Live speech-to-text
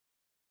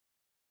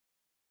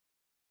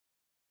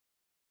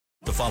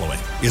The following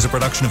is a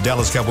production of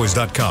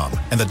DallasCowboys.com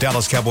and the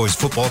Dallas Cowboys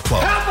Football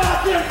Club. How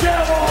about them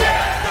Cowboys?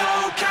 Yeah,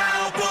 go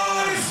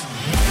Cowboys!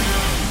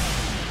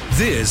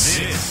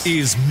 This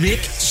is Mick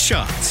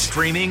Shots,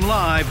 streaming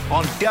live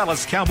on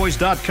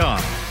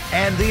DallasCowboys.com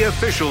and the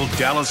official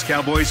Dallas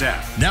Cowboys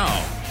app.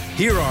 Now,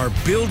 here are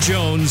Bill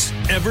Jones,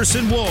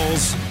 Everson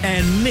Walls,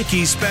 and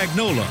Mickey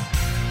Spagnola.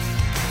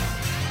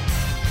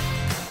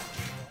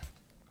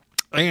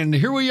 And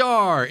here we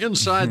are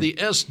inside the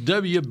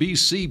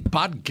SWBC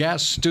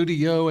podcast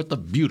studio at the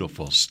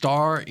beautiful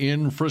Star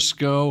in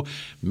Frisco.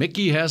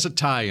 Mickey has a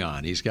tie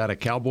on. He's got a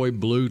cowboy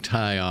blue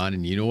tie on,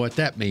 and you know what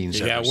that means.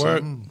 He's got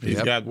work.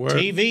 He's got work.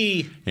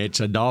 TV. It's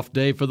an off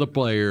day for the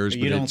players,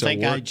 but it's a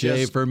work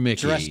day for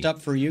Mickey. Dressed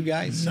up for you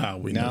guys? No,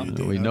 we know you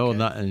did. We know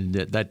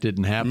that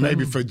didn't happen.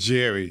 Maybe for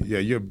Jerry. Yeah,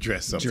 you're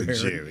dressed up for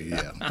Jerry.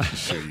 Yeah, I'm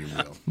sure you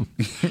will.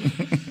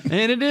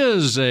 And it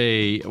is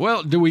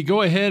do we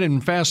go ahead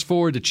and fast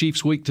forward to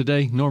Chiefs week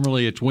today?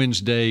 Normally it's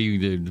Wednesday,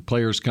 the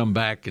players come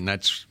back, and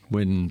that's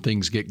when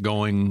things get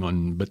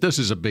going. But this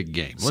is a big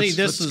game.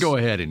 Let's go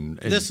ahead and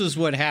this is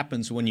what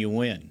happens when you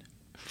win.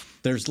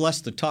 There's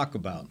less to talk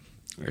about,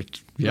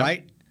 right?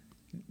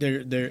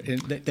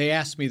 They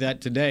asked me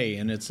that today,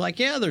 and it's like,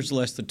 yeah, there's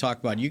less to talk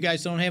about. You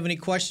guys don't have any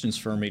questions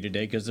for me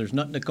today because there's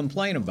nothing to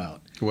complain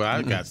about. Well,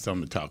 I got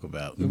something to talk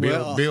about.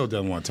 Bill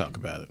doesn't want to talk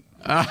about it.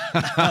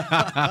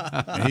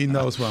 And he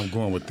knows where I'm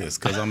going with this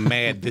because I'm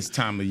mad this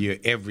time of year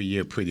every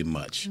year pretty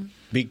much.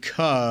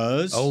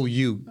 Because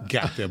OU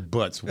got their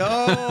butts whooped.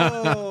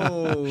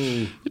 Oh,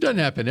 it doesn't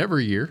happen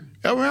every year.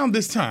 Around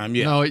this time,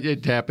 yeah. No,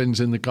 it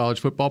happens in the college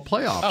football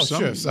playoffs. Oh,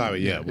 sure.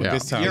 Sorry, yeah. Well,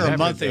 this time you're a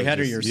month ahead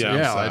of yourself.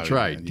 Yeah, that's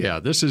right. Man. Yeah,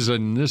 this is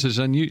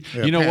unusual.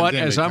 Yeah, you know what?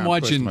 As I'm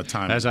watching,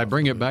 as I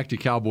bring it back to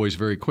Cowboys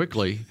very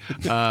quickly,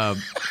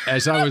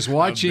 as I was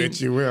watching, I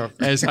bet you will.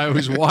 As I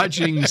was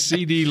watching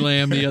CeeDee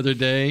Lamb the other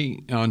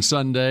day on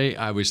Sunday,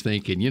 I was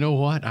thinking, you know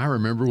what? I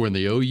remember when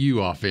the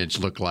OU offense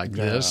looked like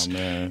this.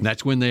 Man.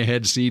 That's when they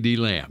had CeeDee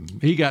Lamb.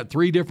 He got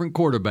 3 different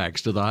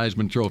quarterbacks to the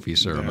Heisman Trophy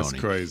ceremony. That's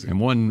crazy. And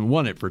one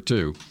won it for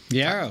 2.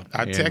 Yeah.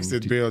 I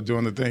texted Bill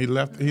during the thing. He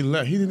left. He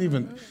didn't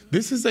even.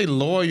 This is a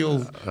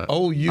loyal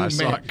OU man.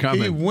 Saw it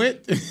coming. He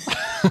went.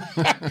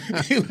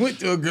 He went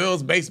to a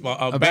girls'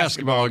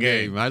 basketball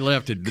game. I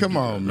left it. Come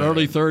on, man.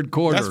 Early third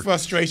quarter. That's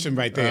frustration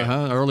right there.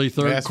 Early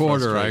third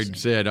quarter. I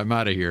said, I'm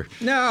out of here.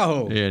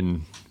 No.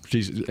 And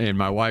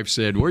my wife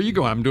said, "Where are you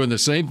going?" I'm doing the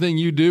same thing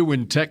you do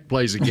when Tech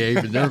plays a game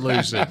and they're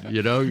losing.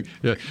 You know,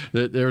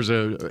 it was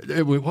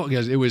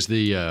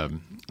the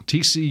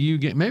TCU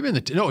game.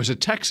 It was a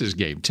Texas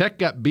game. Tech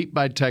got beat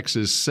by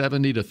Texas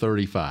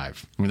 70-35.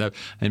 I mean,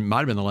 it might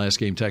have been the last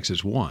game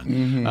Texas won.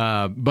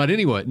 Mm-hmm. But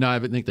anyway, no, I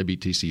think they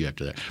beat TCU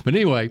after that. But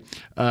anyway,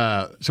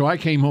 so I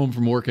came home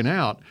from working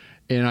out.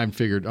 And I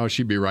figured,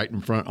 she'd be right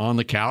in front on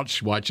the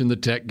couch watching the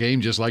Tech game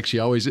just like she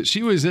always is.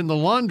 She was in the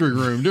laundry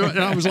room doing it.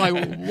 And I was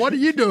like, what are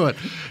you doing?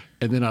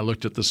 And then I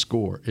looked at the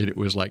score, and it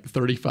was like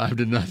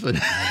 35-0.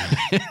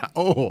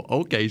 Oh,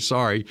 okay,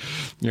 sorry.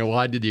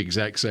 I did the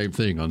exact same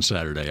thing on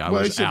Saturday.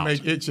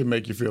 It should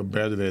make you feel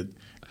better that –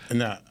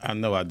 now, I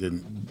know I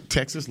didn't.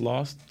 Texas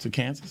lost to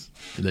Kansas?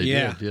 They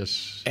did,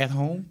 yes. At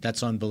home?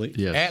 That's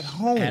unbelievable. Yes. At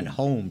home? At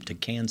home to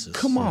Kansas.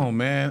 Come on,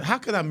 man. How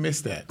could I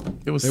miss that?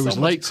 It was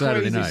late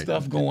Saturday night.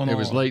 Stuff going on. It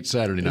was late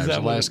Saturday night. It was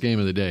the last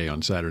game of the day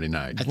on Saturday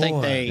night.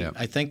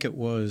 I think it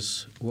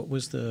was – what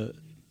was the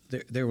 –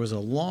 there was a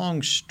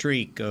long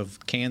streak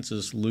of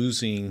Kansas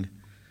losing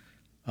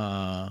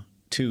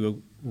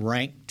to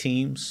ranked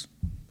teams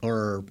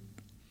or –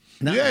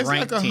 it's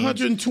like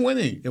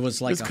 120. It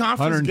was like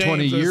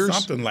 120 years or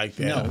something like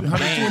that. No,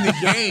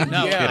 120 games.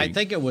 No, yeah. I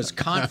think it was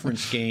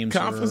conference games.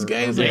 Conference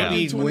games, or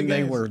maybe when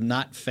they were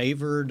not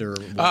favored or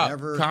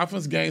whatever.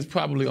 Conference games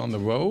probably on the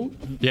road.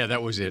 Yeah,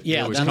 that was it.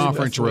 Yeah, it was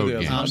conference road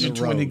games.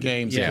 120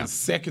 games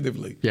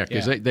consecutively. Yeah,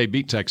 because they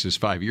beat Texas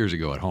 5 years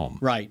ago at home.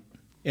 Right,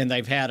 and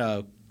they had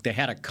a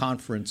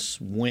conference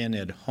win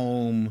at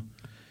home.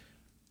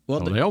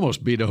 Well, they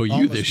almost beat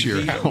OU this year.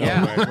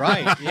 Yeah,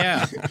 right.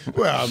 Yeah.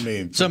 Well, I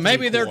mean, so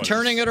maybe they're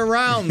turning it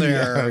around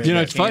there.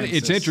 Yeah. It's funny.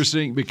 It's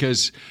interesting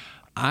because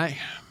I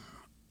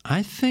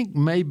think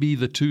maybe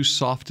the 2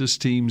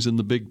 softest teams in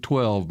the Big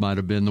 12 might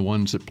have been the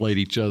ones that played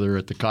each other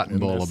at the Cotton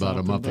Bowl about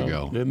a month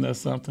ago. Isn't that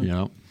something?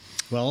 Yeah.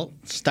 Well,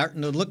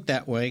 starting to look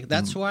that way.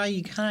 That's why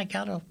you kind of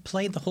got to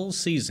play the whole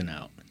season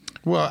out.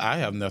 Well, I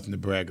have nothing to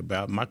brag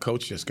about. My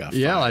coach just got fired.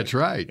 Yeah, that's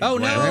right. Oh,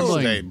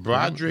 no.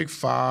 Broderick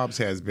Fobbs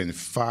has been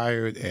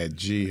fired at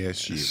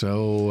GSU.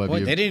 So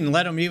they didn't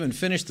let him even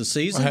finish the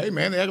season? Well, hey,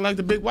 man, they act like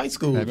the big white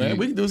school, man.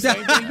 We can do the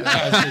same thing you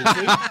guys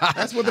do. See?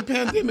 That's what the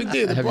pandemic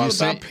did. It brought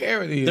about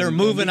parity. They're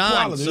moving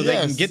on so they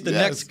can get the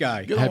next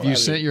guy. Have you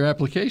sent your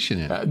application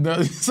in?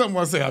 No,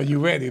 someone said, are you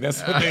ready?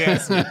 That's what they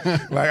asked me.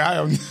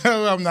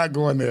 I'm not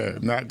going there.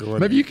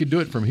 Maybe you could do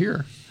it from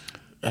here.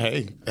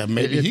 Hey,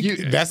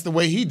 maybe that's the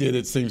way he did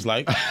it, seems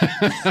like.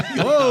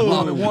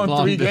 Whoa! We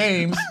won 3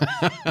 games.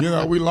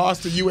 We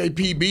lost to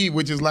UAPB,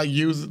 which is like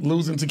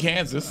losing to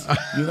Kansas.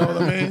 You know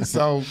what I mean?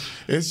 So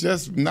it's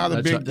just not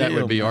a big deal. That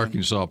would be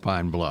Arkansas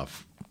Pine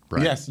Bluff.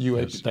 right? Yes,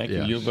 thank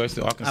you,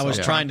 University of Arkansas. I was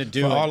trying to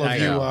do for it. all of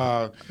you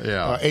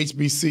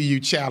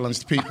HBCU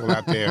challenged people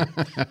out there.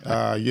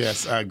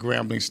 Yes,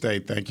 Grambling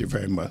State, thank you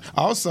very much.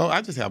 Also,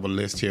 I just have a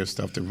list here of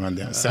stuff to run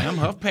down. Sam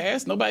Huff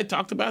passed. Nobody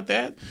talked about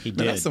that. He did.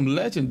 Man, that's some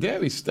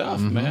legendary stuff,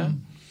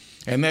 man.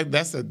 And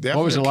that's a definite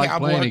what was it like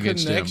Cowboy playing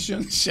against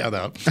connection. Shut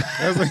up.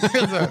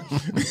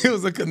 It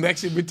was a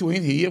connection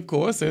between he, of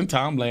course, and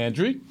Tom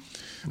Landry.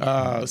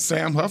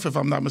 Sam Huff, if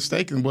I'm not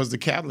mistaken, was the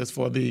catalyst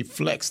for the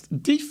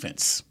flexed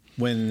defense.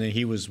 When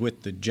he was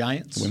with the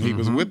Giants? When he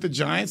was with the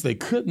Giants, they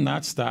could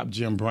not stop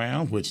Jim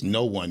Brown, which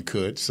no one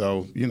could.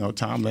 So,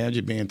 Tom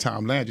Landry being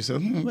Tom Landry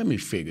said, let me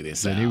figure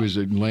this out.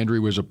 Landry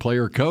was a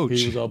player coach.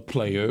 He was a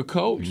player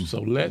coach.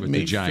 So let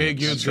me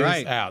figure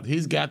this out.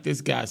 He's got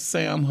this guy,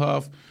 Sam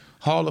Huff,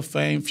 Hall of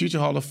Fame, future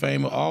Hall of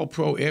Famer,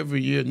 All-Pro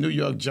every year, New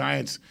York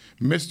Giants,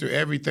 Mr.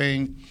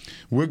 Everything.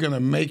 We're going to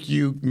make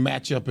you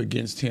match up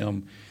against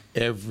him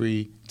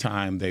every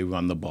time they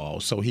run the ball.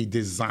 So he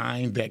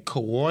designed that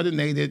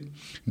coordinated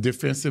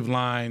defensive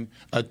line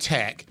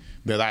attack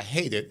that I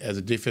hated as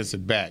a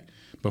defensive back.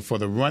 But for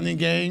the running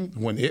game,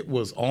 when it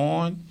was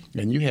on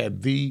and you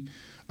had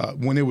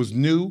when it was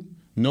new,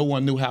 no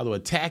one knew how to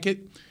attack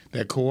it.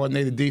 That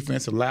coordinated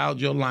defense allowed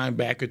your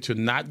linebacker to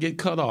not get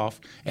cut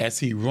off as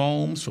he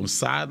roams from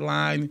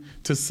sideline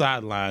to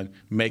sideline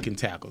making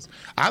tackles.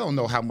 I don't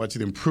know how much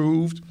it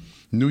improved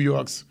New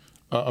York's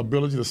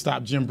ability to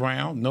stop Jim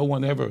Brown. No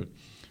one ever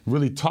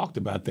really talked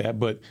about that,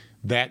 but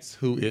that's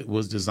who it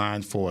was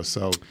designed for.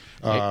 So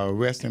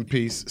rest in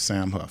peace,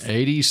 Sam Huff.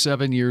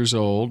 87 years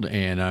old,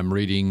 and I'm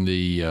reading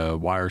the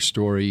Wire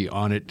story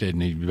on it, and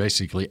he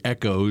basically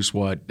echoes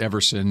what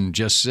Everson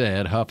just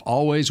said. Huff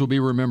always will be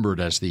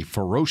remembered as the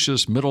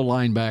ferocious middle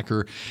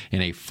linebacker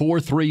in a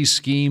 4-3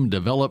 scheme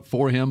developed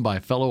for him by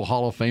fellow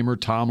Hall of Famer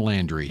Tom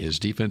Landry, his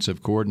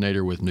defensive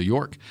coordinator with New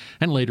York,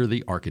 and later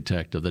the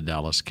architect of the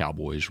Dallas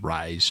Cowboys'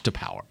 rise to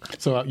power.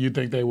 So you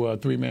think they were a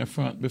three-man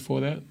front before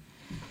that?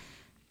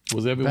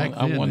 Was everyone? Then,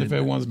 I wonder if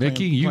everyone's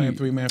playing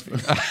three-man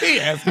front. He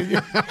asking you.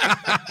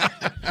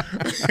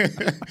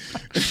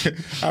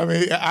 I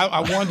mean, I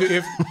wonder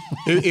if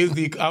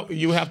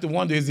you have to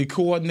wonder, is the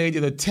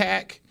coordinated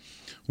attack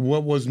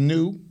what was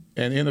new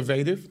and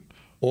innovative,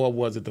 or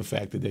was it the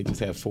fact that they just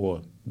had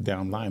 4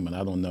 down linemen?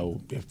 I don't know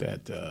if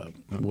that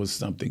was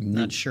something new.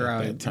 Not sure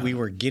at that time. We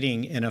were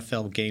getting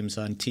NFL games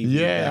on TV.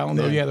 Yeah, I don't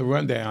know. You had a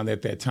rundown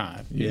at that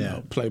time, you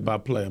know, play by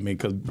play. I mean,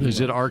 because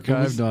is it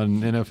archived on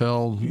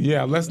NFL?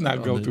 Yeah, let's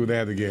not go through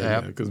that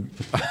again, because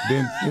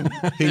then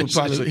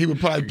he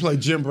would probably play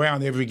Jim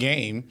Brown every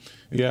game.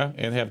 Yeah,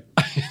 and have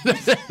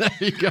there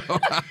you go.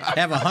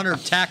 Have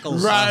 100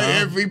 tackles. Right,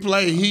 every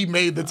play he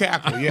made the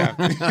tackle. Yeah,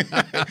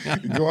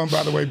 going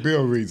by the way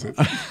Bill reads it.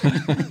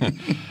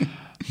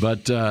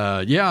 But,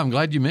 I'm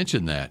glad you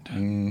mentioned that.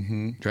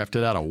 Mm-hmm.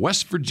 Drafted out of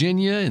West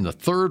Virginia in the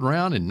 3rd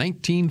round in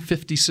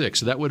 1956.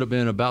 So that would have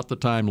been about the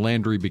time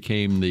Landry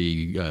became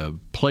the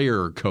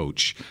player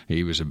coach.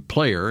 He was a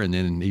player, and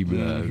then he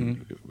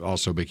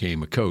also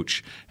became a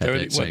coach at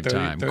that same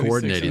time,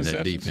 coordinating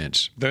that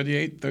defense.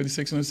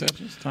 36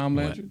 interceptions, Tom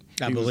Landry?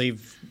 I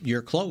believe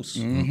you're close.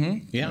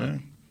 Mm-hmm. Yeah.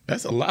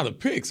 That's a lot of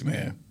picks,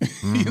 man.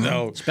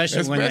 Mm-hmm.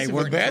 Especially when they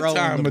weren't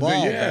throwing the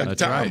ball.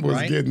 Tom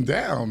was getting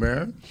down,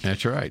 man.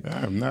 That's right.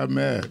 I'm not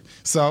mad.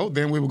 So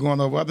then we were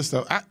going over other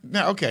stuff.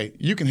 Now,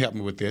 you can help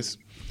me with this.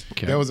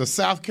 Okay. There was a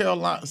South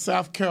Dakota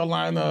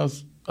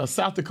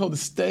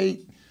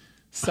State,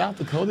 South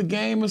Dakota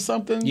game or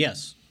something.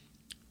 Yes.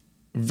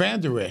 Van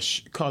Der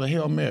Esch called a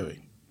Hail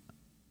Mary.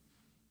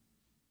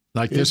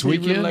 Like this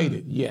weekend? Is he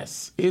related?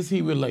 Yes. Is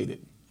he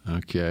related?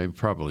 Okay,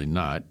 probably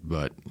not,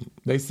 but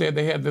they said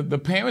they had the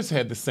parents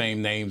had the same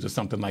names or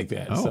something like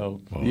that. Oh,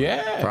 so well,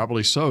 yeah,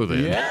 probably so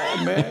then.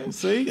 Yeah, man.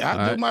 See,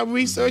 I do my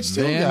research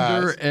too,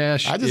 Van Der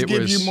Esch. I just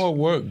give you more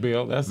work,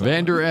 Bill. That's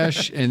Van Der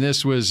Esch, and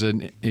this was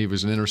an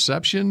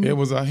interception. It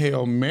was a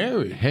Hail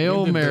Mary.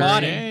 Hail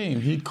Mary.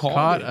 He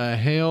caught a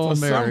Hail For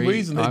Mary. some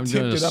reason, they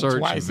tipped it up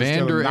twice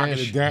Van Der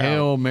Esch,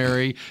 Hail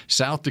Mary.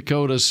 South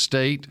Dakota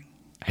State.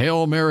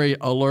 Hail Mary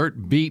alert.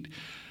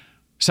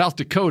 South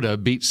Dakota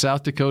beat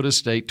South Dakota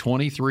State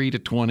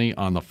 23-20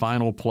 on the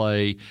final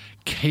play.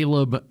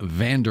 Caleb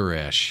Van Der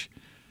Esch.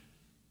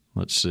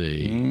 Let's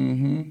see.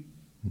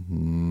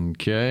 Mm-hmm.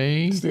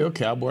 Okay. Still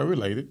Cowboy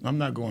related. I'm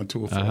not going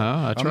too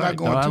far. That's right. Not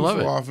going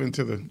too far off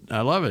into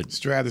the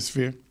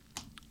stratosphere.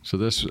 So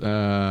this,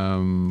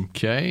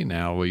 okay.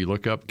 Now we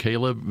look up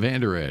Caleb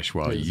Van Der Esch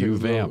while you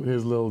vamp.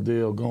 His little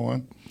deal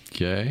going.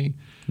 Okay.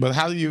 But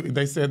how do you?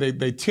 They said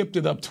they tipped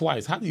it up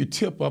twice. How do you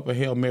tip up a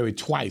Hail Mary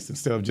twice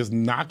instead of just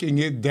knocking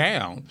it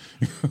down?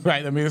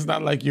 Right? I mean, it's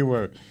not like it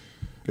was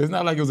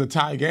a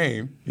tie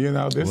game. You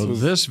know,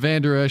 this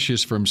Van Der Esch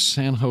is from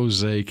San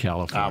Jose,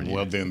 California.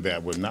 Well, then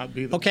that would not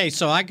be. Okay,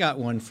 so I got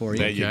one for you.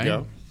 There you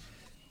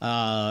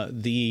go.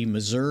 The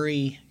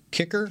Missouri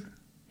kicker,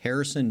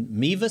 Harrison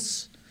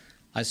Mevis.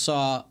 I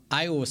saw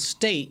Iowa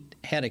State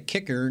had a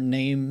kicker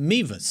named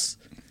Mevis.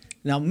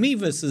 Now,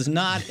 Mevis is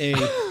not a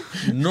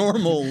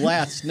normal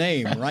last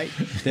name, right,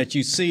 that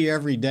you see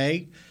every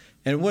day.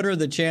 And what are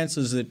the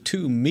chances that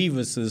 2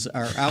 Mevises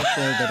are out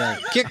there that are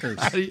kickers?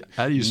 How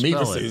do you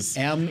spell Mevises.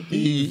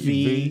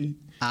 it?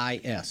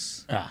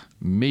 Mevis.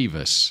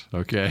 Mevis,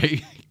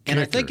 okay. And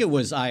I think it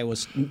was Iowa.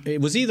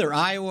 It was either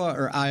Iowa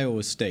or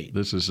Iowa State.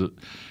 This is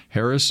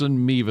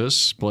Harrison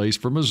Mevis plays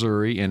for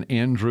Missouri, and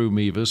Andrew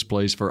Mevis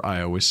plays for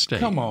Iowa State.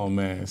 Come on,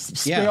 man.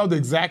 Spelled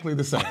exactly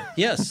the same.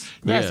 Yes.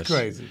 That's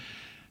crazy.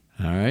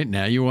 All right,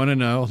 now you want to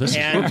know.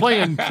 We're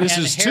playing. This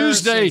is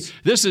Tuesday.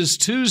 This is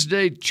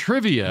Tuesday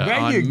trivia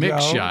on Mick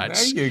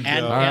Shots. There you go.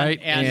 All right,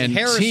 and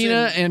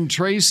Tina and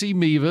Tracy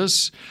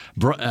Mevis.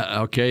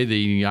 Okay,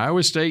 the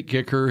Iowa State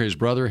kicker. His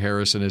brother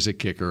Harrison is a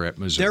kicker at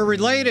Missouri. They're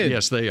related.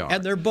 Yes, they are,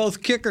 and they're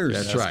both kickers.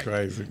 That's right.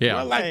 Crazy. Yeah.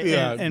 Well, I like the,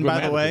 and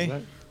by the way,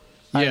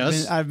 right?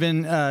 Yes. I've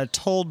been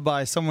told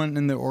by someone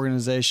in the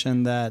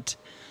organization that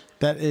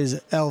is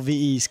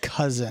LVE's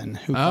cousin.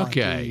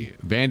 Okay,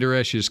 Van Der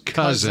Esch's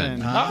cousin.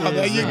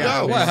 There you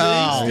go.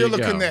 Wow. Still a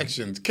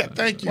connection.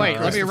 Thank you. Wait,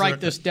 let me write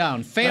this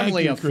down.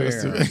 Family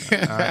affair.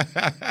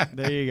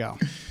 There you go.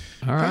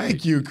 All right.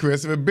 Thank you,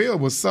 Christopher. Bill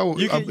was so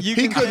You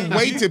he couldn't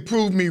wait to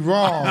prove me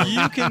wrong.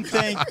 You can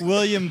thank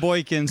William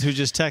Boykins, who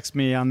just texted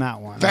me on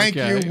that one. Thank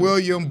you,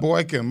 William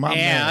Boykin, my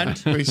man. And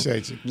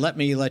Appreciate you.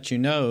 let you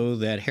know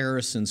that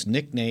Harrison's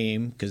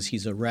nickname, because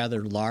he's a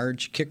rather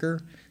large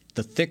kicker,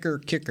 the thicker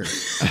kicker.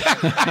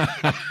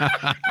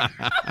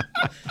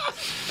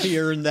 He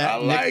earned that I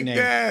like nickname.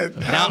 that.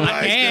 Now, I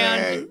like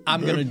and that.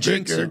 I'm going to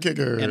jinx him.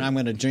 Kicker. And I'm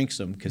going to jinx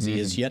him because he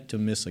has yet to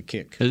miss a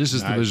kick. This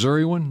is the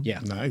Missouri one? Yeah.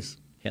 Nice.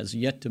 Has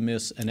yet to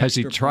miss an Has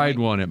he extra tried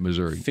point. one at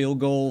Missouri? Field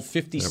goal,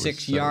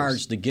 56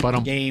 yards to get the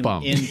game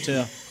Bum.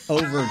 into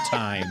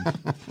overtime.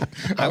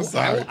 I'm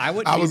sorry. I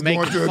wouldn't I be was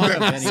making going to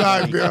fun of the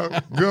Sorry, anybody. Bill.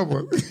 Good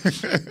one.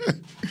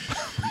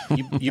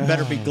 You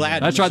better be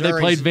glad. That's right. They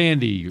played Missouri's-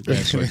 Vandy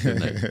last week,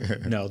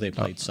 didn't they? No, they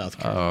played South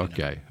Oh, Carolina.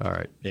 okay. All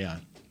right. Yeah.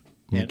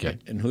 Okay.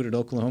 And who did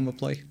Oklahoma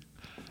play?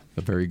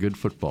 A very good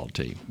football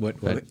team.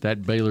 What-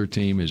 That Baylor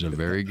team is a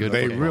very good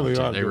They football really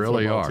team. are a They good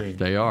really football are. team.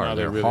 They are. No,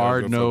 they They're really are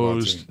a good football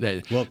hard-nosed.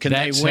 team. Well, can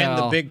they win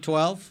the Big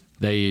 12?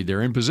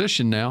 They're in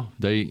position now.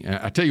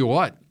 I tell you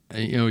what,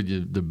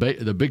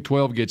 the Big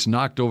 12 gets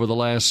knocked over the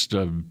last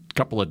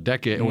couple of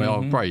decades.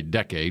 Well, probably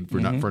decade for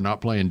not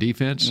playing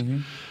defense.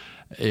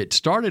 It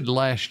started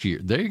last year.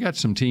 They got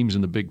some teams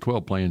in the Big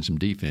 12 playing some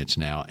defense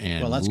now,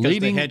 and Well, that's because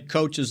the head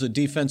coach is a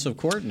defensive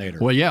coordinator.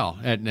 Well, yeah,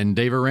 and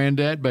Dave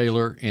Aranda at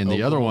Baylor, and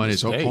the other one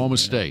is Oklahoma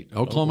State.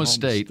 Oklahoma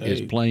State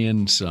is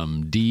playing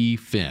some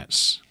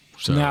defense.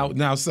 So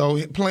Now,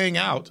 so playing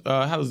out,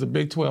 how does the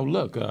Big 12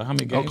 look? How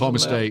many games? Oklahoma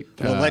left? State.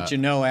 We'll let you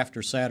know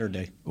after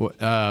Saturday.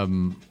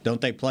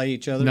 Don't they play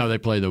each other? No, they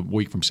play the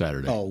week from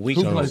Saturday. Oh, week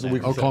Who from plays the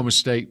week from Oklahoma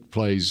State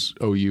plays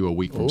OU a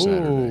week from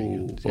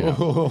Saturday.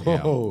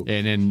 Yeah.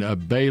 And then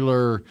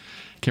Baylor,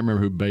 can't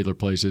remember who Baylor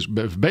plays this,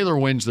 but if Baylor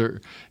wins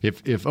if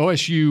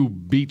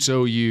OSU beats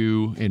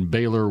OU and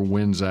Baylor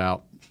wins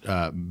out,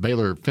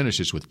 Baylor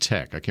finishes with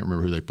Tech. I can't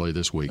remember who they play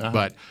this week,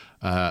 but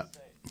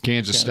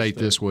Kansas State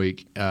this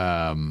week,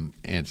 and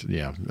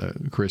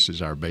Chris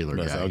is our Baylor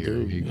guy here.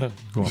 He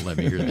won't let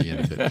me hear the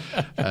end of it.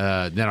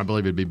 Then I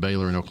believe it'd be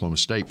Baylor and Oklahoma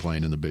State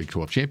playing in the Big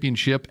 12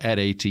 championship at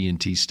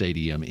AT&T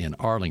Stadium in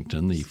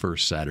Arlington the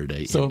first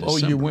Saturday. So in if OU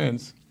December.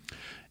 wins,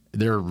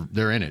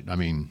 they're in it. I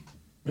mean,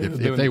 if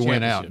doing they the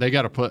win out, they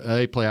got to play.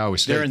 They play Iowa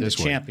State They're in the this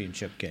week.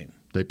 championship game.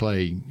 They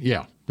play.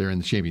 Yeah, they're in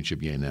the championship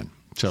game then.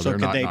 So they're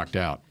could not they- knocked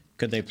out.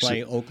 Could they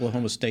play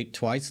Oklahoma State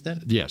twice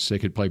then? Yes, they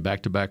could play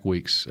back-to-back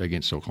weeks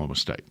against Oklahoma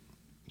State.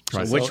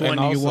 So which one and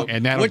do you also- want?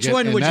 And that'll Which get-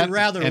 one and would that- you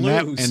rather and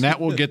lose? That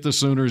will get the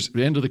Sooners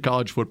into the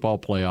college football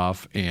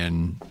playoff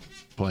and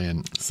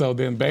playing. so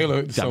then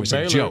Baylor. That was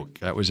a joke.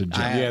 That was a joke.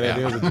 Yeah, that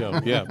is a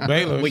joke. Yeah,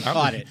 Baylor. We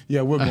caught it.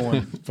 Yeah, we're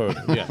going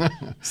further. Yeah.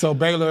 So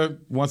Baylor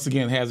once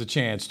again has a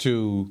chance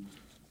to.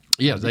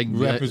 Yeah, they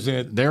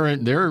represent They're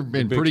in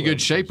Big pretty 12 good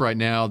shape right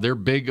now. They're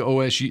big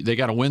OSU. They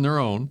got to win their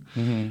own,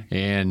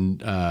 and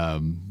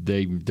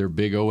they're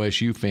big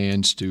OSU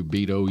fans to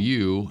beat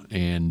OU,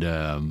 and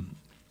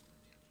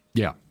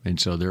and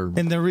so they're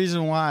And the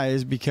reason why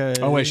is because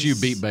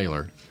OSU beat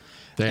Baylor.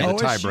 They had a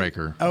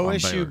tiebreaker. on Baylor.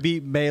 OSU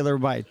beat Baylor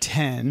by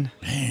 10,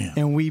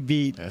 and we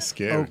beat That's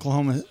scary.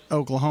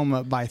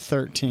 Oklahoma by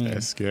 13.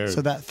 That's scary.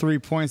 So that 3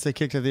 points they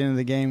kicked at the end of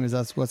the game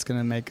that's what's going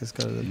to make us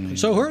go to the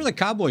So who are the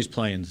Cowboys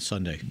playing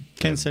Sunday?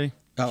 Kansas City.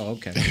 Oh,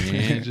 okay.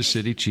 Kansas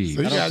City Chiefs.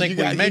 So you don't got, think you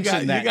we got,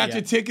 mentioned that you got yet.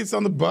 your tickets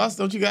on the bus,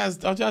 don't y'all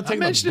take I the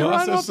mentioned it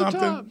bus right or off the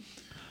something? top.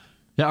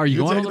 Now, are you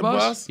going on taking the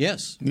bus?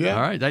 Yes. Yeah.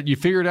 All right. That you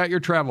figured out your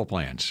travel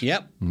plans.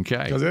 Yep.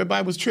 Okay. Because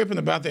everybody was tripping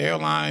about the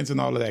airlines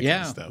and all of that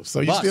Yeah. kind of stuff. So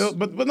you Bus. still,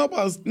 but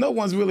no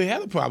one's really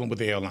had a problem with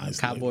the airlines.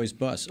 Cowboys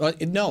bus.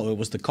 No, it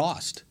was the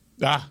cost.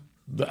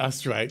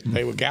 That's right.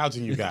 They were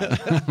gouging you guys.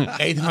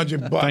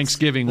 $800.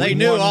 Thanksgiving They week.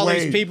 knew One all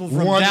way- these people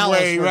from one Dallas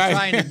way, were right.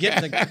 trying to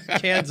get to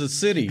Kansas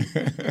City.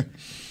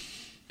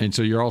 And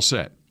so you're all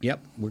set.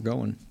 Yep, we're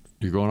going.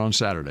 You're going on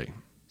Saturday.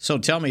 So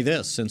tell me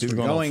this: since He's we're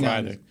going on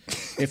going Friday.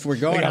 if we're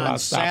They going got a lot on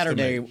of stops to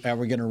Saturday, are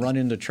we going to run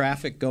into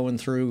traffic going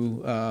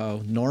through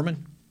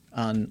Norman?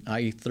 on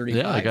I-35.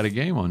 Yeah, they got a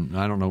game on.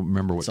 I don't know.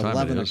 Remember what time it is.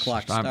 It's 11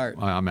 o'clock start.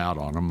 I'm out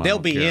on them. They'll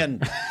be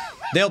in.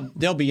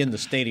 They'll be in the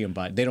stadium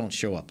by. They don't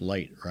show up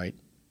late, right?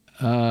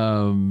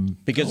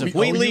 Because if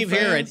we leave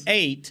here at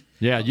 8,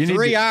 yeah, you need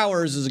 3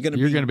 hours is going to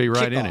be. You're going to be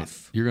right in it.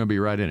 Kickoff. You're going to be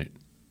right in it.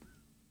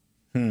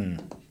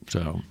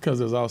 So because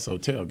there's also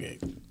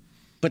tailgate.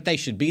 But they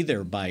should be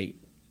there by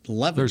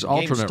 11. There's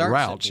alternate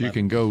routes. You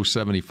can go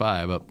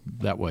 75 up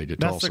that way to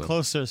Tulsa. That's the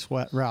closest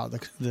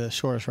route. The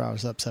shortest route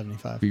is up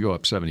 75. You go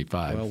up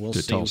 75 we'll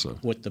to see Tulsa.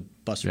 With the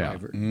bus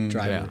driver.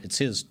 Yeah. It's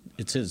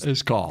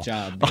his call.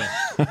 job.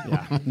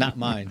 Yeah, not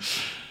mine.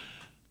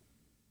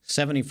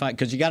 75,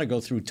 because you got to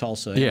go through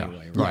Tulsa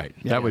anyway. Right.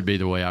 That would be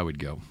the way I would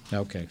go.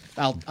 Okay.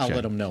 I'll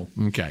let them know.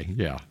 Okay,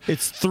 yeah.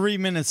 It's 3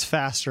 minutes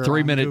faster.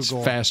 3 minutes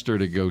Google. faster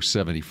to go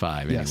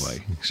 75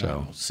 anyway.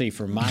 So see,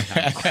 from my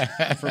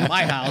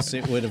house,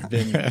 it would have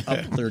been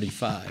up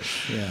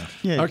 35.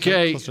 Yeah.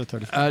 Okay.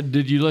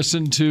 Did you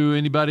listen to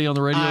anybody on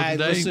the radio today? I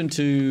listened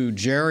to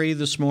Jerry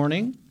this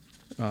morning.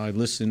 I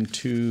listened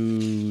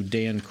to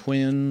Dan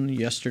Quinn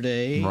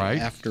yesterday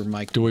after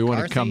Mike Do we McCarthy.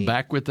 want to come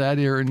back with that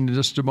here in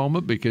just a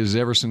moment? Because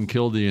Everson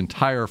killed the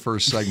entire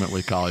first segment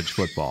with college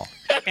football.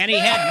 And he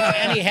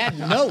had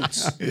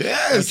notes.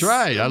 Yes, that's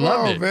right. I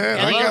loved it.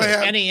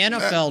 Man. Any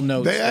NFL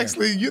notes. They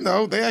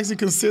actually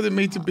consider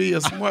me to be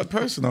a smart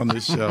person on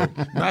this show.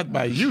 Not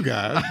by you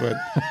guys, but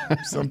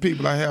some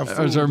people I have.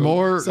 Is there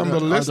more? Some of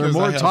the listeners.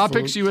 Are there more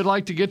topics you would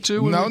like to get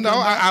to? No.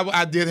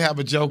 I did have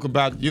a joke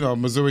about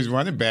Missouri's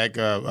running back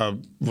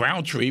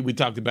Roundtree. We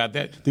talked about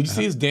that. Did you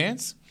see his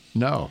dance?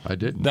 No, I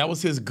didn't. That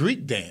was his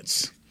Greek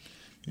dance.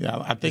 Yeah,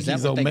 I think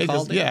he's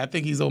Omega. Yeah, I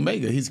think he's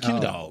Omega. He's Q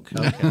Dog.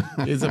 Okay.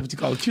 Is that what you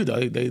call a Q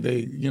Dog? They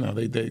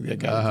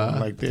got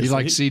like this. You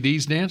like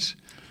CD's dance?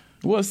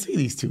 Well,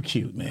 CD's too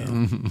cute,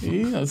 man.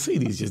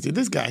 CD's just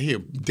this guy here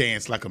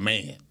danced like a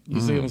man. You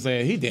see what I'm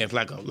saying? He danced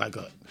like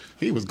a.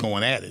 He was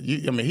going at it.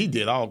 He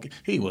did all.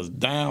 He was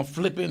down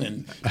flipping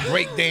and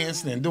break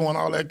dancing and doing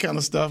all that kind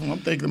of stuff. And I'm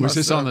thinking, was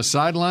this on the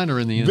sideline or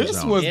in the end zone?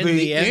 This was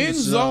the end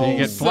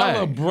zone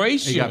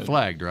celebration. He got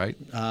flagged, right?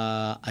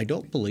 I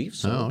don't believe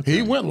so. Oh, okay.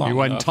 He went long. He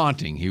wasn't enough.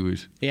 Taunting. He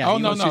was. Yeah.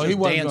 No, he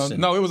wasn't.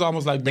 Dancing. No, it was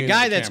almost like the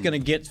guy that's going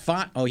to get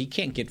fined. Oh, he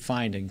can't get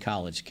fined in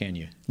college, can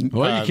you?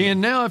 Well, you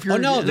can now if you're.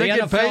 They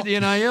get paid the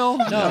NIL.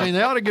 No. I mean,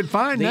 they ought to get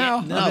fined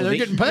now. They're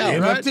getting paid,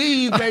 right?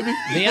 NFTs, baby.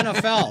 The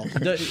NFL.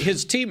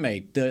 His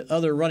teammate, the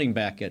other running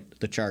back at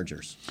the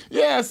Chargers.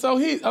 Yeah, so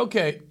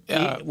okay.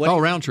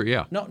 Roundtree,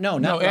 yeah. No,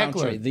 not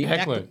Roundtree.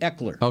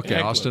 Eckler. Okay,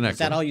 Eckler. Austin Eckler. Is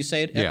that how you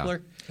say it,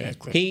 Eckler? Yeah.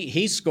 Eckler.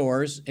 He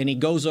scores, and he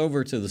goes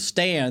over to the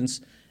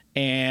stands,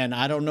 and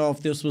I don't know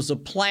if this was a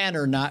plan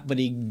or not, but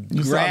he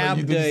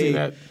grabbed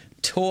a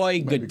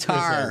toy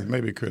guitar.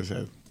 Maybe Chris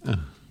has.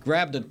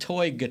 Grabbed a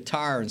toy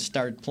guitar and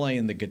started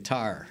playing the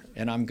guitar,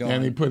 and I'm going.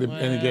 And he put it,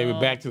 and he gave it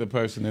back to the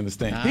person in the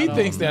stand. He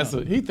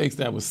thinks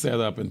that was set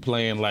up and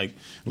playing like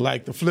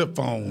the flip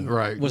phone.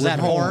 Right. Was that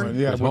horn?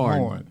 Yeah, with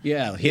horn.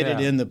 Yeah, hit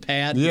it in the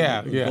pad.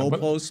 Yeah.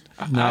 Goalpost.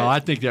 No, I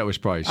think that was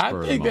probably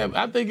spur of the moment.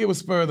 I think it was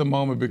spur of the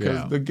moment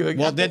because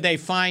did they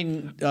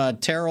find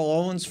Terrell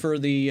Owens for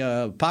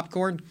the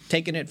popcorn,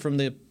 taking it from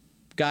the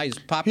guy's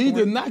popcorn? He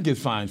did not get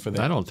fined for that.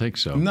 I don't think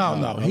so.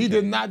 No, he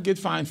did not get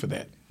fined for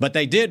that. But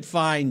they did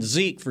find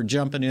Zeke for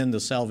jumping in the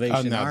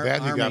Salvation Army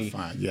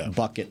got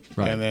bucket.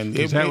 Right. And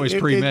then that was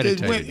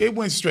premeditated. It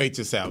went straight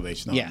to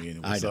Salvation Army anyway.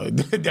 I So it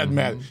doesn't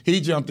matter. He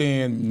jumped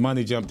in,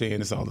 money jumped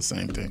in. It's all the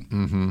same thing.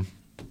 Mm-hmm.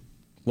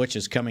 Which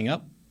is coming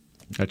up.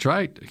 That's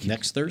right.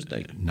 Next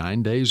Thursday.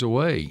 9 days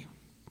away.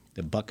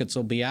 The buckets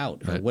will be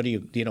out. Right. What do you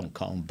don't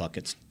call them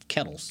buckets?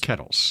 Kettles.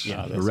 Kettles.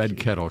 Yeah, the Red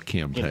Kettle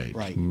campaign. Yeah,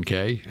 right.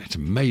 Okay. It's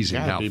amazing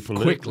how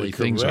quickly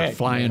things are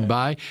flying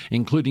by,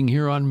 including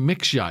here on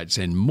Mick Shots,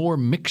 and more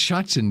Mick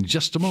Shots in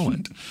just a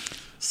moment.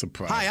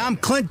 Surprise. Hi, I'm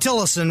Clint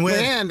Tillison with...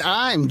 And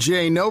I'm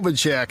Jay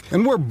Novacek,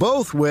 and we're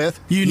both with...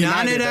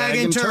 United Ag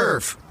and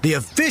Turf, the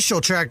official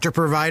tractor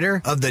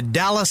provider of the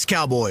Dallas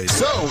Cowboys.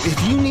 So,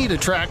 if you need a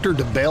tractor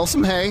to bale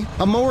some hay,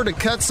 a mower to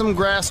cut some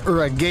grass,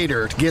 or a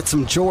gator to get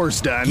some chores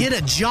done... Get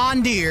a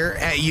John Deere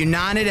at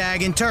United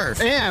Ag and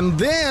Turf. And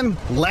then,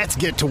 let's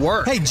get to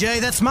work. Hey, Jay,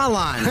 that's my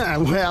line.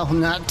 Well,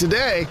 not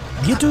today.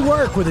 Get to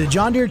work with a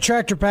John Deere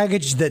tractor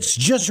package that's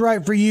just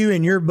right for you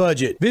and your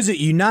budget. Visit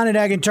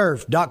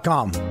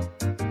UnitedAgAndTurf.com.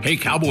 Hey,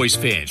 Cowboys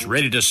fans,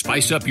 ready to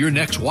spice up your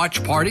next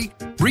watch party?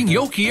 Bring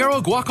Yo Quiero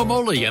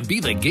guacamole and be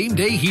the game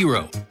day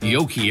hero.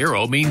 Yo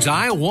Quiero means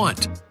I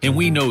want, and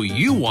we know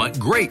you want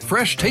great,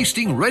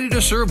 fresh-tasting,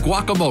 ready-to-serve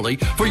guacamole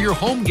for your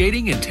home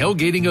gating and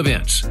tailgating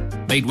events.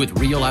 Made with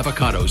real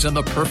avocados and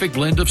the perfect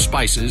blend of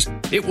spices,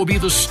 it will be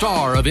the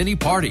star of any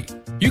party.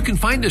 You can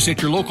find us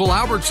at your local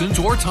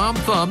Albertsons or Tom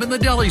Thumb in the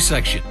deli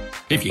section.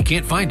 If you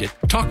can't find it,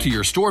 talk to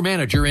your store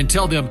manager and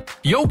tell them,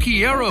 Yo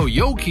Quiero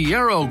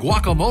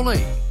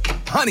guacamole.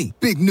 Honey,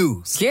 big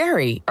news.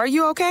 Gary, are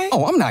you okay?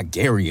 Oh, I'm not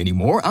Gary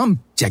anymore.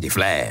 I'm Jackie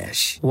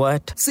Flash.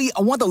 What? See,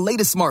 I want the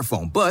latest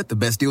smartphone, but the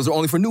best deals are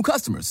only for new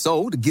customers.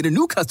 So, to get a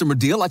new customer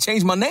deal, I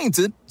changed my name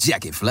to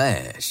Jackie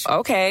Flash.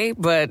 Okay,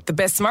 but the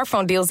best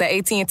smartphone deals at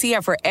AT&T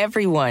are for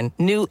everyone,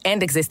 new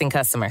and existing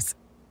customers.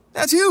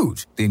 That's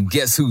huge. Then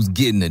guess who's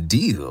getting a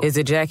deal? Is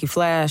it Jackie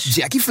Flash?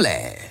 Jackie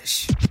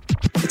Flash.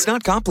 It's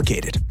not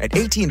complicated. At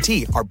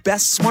AT&T, our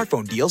best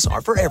smartphone deals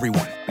are for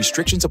everyone.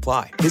 Restrictions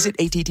apply. Visit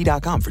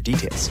att.com for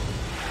details.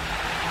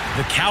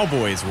 The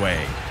Cowboys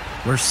way,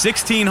 where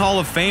 16 Hall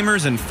of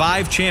Famers and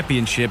 5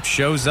 championships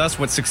shows us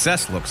what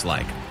success looks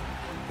like.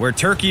 Where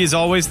turkey is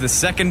always the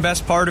second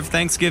best part of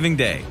Thanksgiving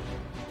Day.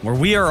 Where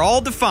we are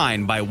all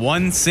defined by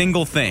one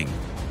single thing,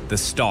 the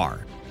star.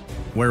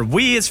 Where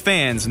we as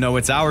fans know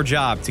it's our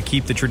job to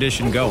keep the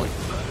tradition going.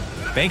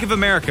 Bank of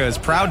America is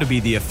proud to be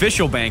the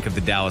official bank of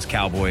the Dallas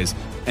Cowboys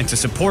and to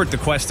support the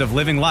quest of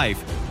living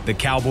life the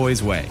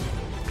Cowboys way.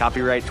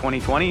 Copyright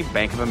 2020,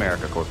 Bank of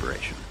America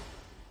Corporation.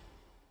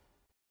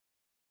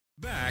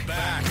 Back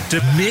to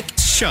Mick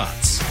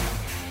Shots.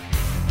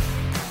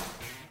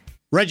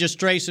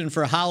 Registration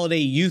for holiday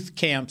youth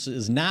camps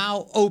is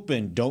now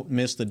open. Don't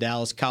miss the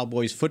Dallas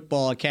Cowboys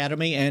Football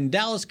Academy and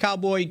Dallas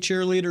Cowboy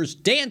Cheerleaders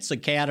Dance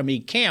Academy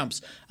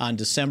camps on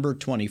December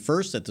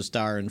 21st at the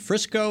Star in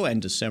Frisco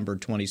and December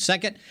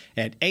 22nd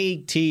at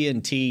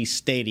AT&T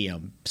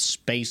Stadium.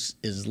 Space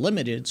is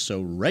limited,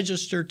 so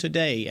register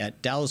today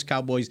at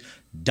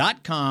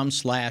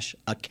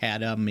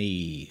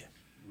dallascowboys.com/academy.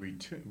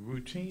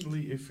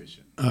 Routinely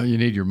efficient. You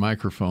need your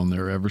microphone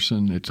there,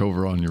 Everson. It's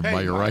over on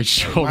by your right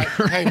shoulder.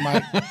 Hey,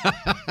 Mike.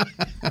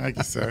 Thank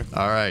you, sir.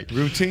 All right.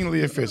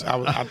 Routinely efficient.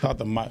 I thought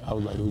the mic. I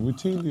was like,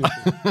 routinely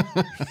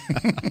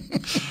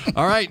efficient.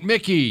 All right,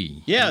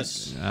 Mickey.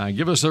 Yes.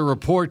 Give us a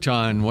report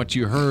on what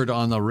you heard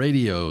on the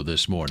radio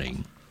this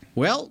morning.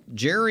 Well,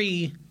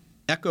 Jerry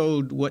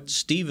echoed what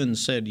Steven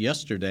said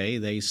yesterday.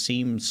 They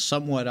seemed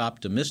somewhat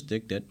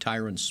optimistic that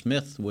Tyron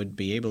Smith would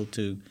be able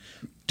to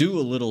do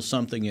a little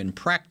something in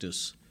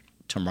practice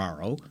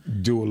tomorrow.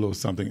 Do a little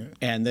something.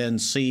 And then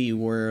see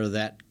where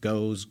that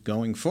goes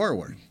going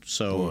forward.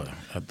 So boy,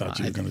 I thought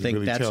you were going to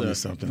really tell me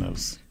something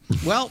else.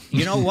 Well,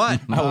 you know what?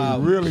 I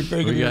was really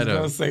thinking he was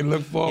going to say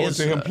look forward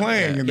to him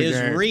playing in the game.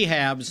 His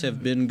rehabs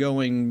have been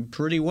going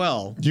pretty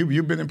well.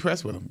 You've been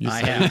impressed with him. I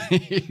have.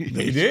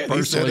 He did.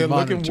 He said they're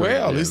looking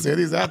well. He said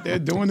he's out there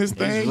doing his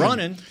thing. He's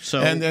running. So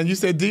and you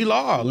said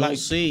D-Law. We'll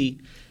see.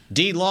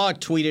 D-Law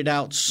tweeted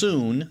out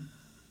soon.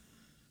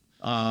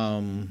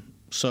 And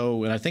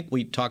I think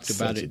we talked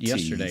about it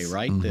yesterday,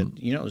 right?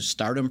 Mm-hmm. That,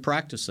 start him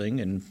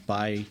practicing, and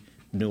by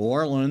New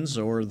Orleans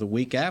or the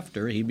week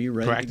after, he'd be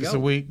ready to go. Practice a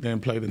week, then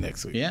play the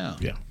next week. Yeah.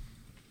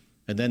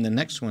 And then the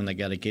next one they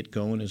got to get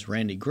going is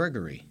Randy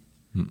Gregory,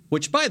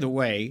 which, by the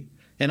way,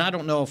 and I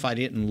don't know if I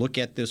didn't look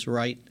at this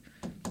right,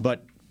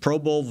 but Pro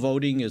Bowl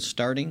voting is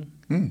starting,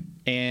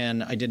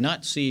 and I did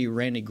not see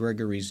Randy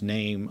Gregory's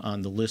name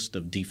on the list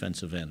of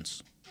defensive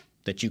ends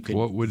that you could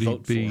vote for. What would he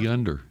be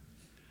under?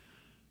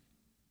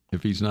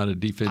 If he's not a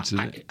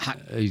defensive,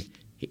 he's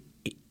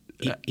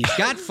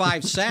got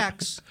 5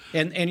 sacks,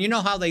 and you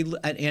know how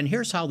and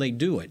here's how they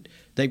do it.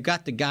 They've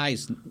got the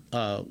guys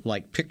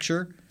like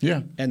picture,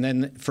 and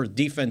then for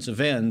defensive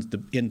ends,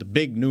 in the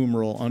big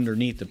numeral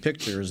underneath the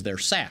picture is their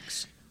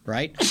sacks,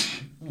 right?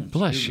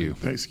 Bless you.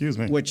 Excuse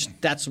me. Which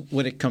that's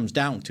what it comes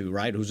down to,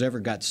 right? Who's ever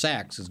got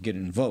sacks is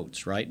getting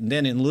votes, right? And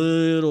then in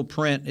little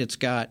print, it's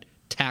got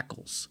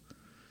tackles,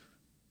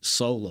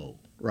 solo,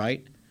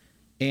 right?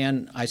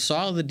 And I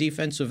saw the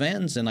defensive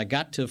ends, and I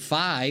got to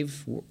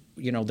 5.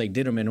 They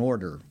did them in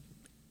order: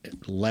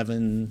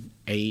 11,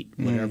 8,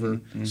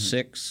 whatever,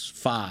 6,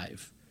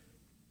 5.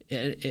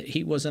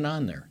 He wasn't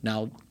on there.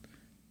 Now,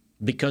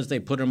 because they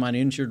put him on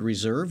injured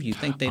reserve, you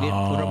think they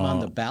didn't put him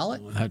on the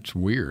ballot? That's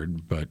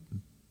weird, but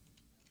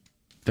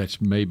that's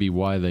maybe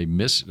why they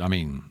missed. I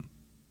mean,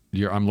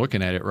 I'm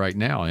looking at it right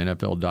now,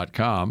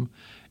 NFL.com,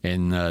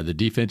 and the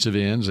defensive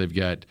ends, they've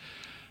got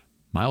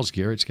Myles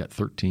Garrett's got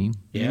 13.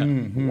 Yeah.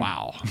 Mm-hmm.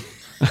 Wow.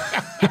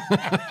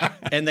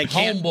 And they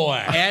can't.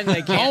 Homeboy. And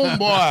they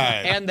can't.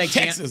 Homeboy. And they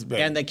can't. Texas,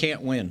 baby. And they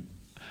can't win.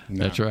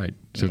 No. That's right.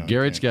 So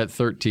Garrett's got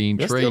 13.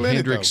 They're Trey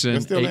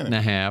Hendrickson,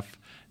 8.5.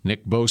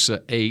 Nick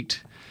Bosa,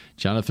 8.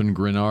 Jonathan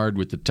Grenard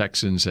with the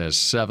Texans has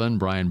 7.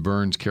 Brian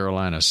Burns,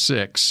 Carolina,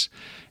 6.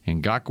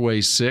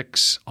 Ngakoue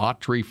 6,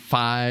 Autry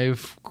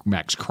 5,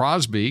 Max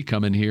Crosby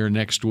coming here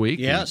next week.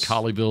 Yes.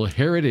 Colleyville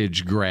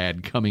Heritage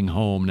grad coming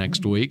home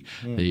next week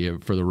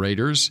for the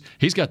Raiders.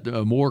 He's got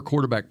more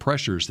quarterback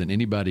pressures than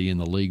anybody in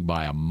the league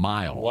by a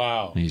mile.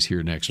 Wow. He's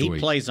here next week. He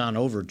plays on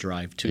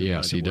overdrive, too.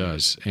 Yes, he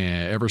does.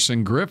 And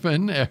Everson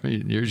Griffin,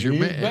 here's your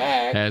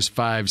man, has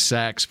 5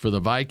 sacks for the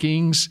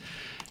Vikings.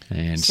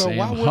 And so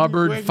Sam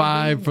Hubbard,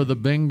 5 for the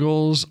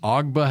Bengals.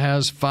 Ogba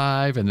has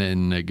 5, and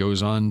then it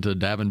goes on to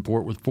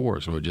Davenport with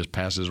 4. So it just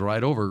passes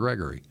right over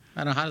Gregory.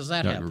 I don't know. How does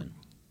that happen?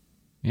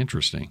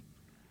 Interesting.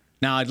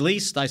 Now, at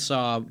least I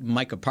saw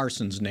Micah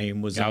Parsons'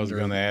 name was I was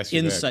going to ask you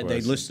inside. that They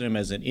question. listed him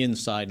as an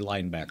inside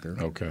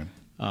linebacker. Okay.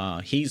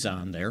 He's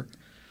on there.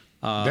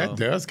 That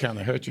does kind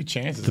of hurt your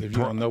chances if you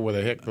don't know where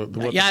the heck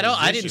what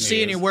I didn't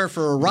see anywhere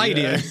for a right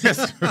end.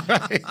 That's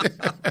right.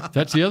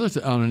 That's the other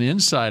thing. On an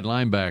inside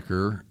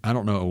linebacker, I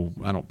don't know.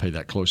 I don't pay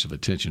that close of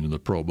attention to the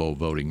Pro Bowl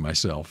voting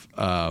myself.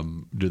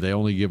 Do they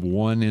only give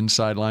one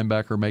inside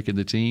linebacker making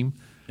the team?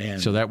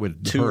 And so that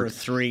would two hurt. or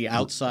three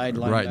outside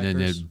linebackers. Right,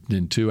 and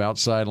then two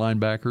outside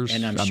linebackers.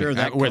 And I'm sure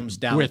that comes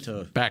down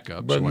to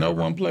backups. But no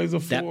one plays a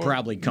four. That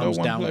probably comes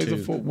down to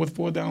with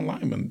 4 down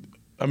linemen.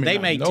 I mean, they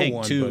may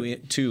take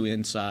two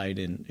inside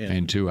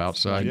and 2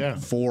 outside. Yeah.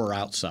 4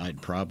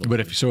 outside probably. But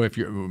if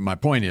my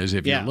point is,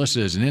 if you're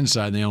listed as an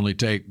inside and they only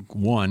take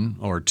 1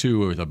 or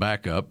 2 with a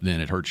backup,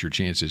 then it hurts your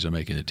chances of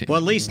making the team. Well,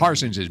 at least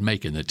Parsons is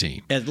making the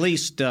team. At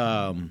least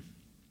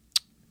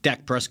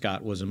Dak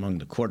Prescott was among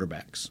the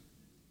quarterbacks.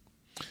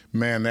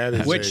 Man, that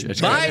is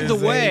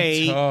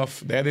tough.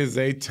 That is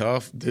a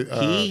tough.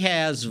 He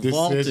has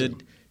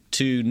vaulted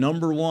to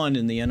number 1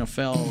 in the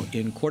NFL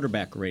in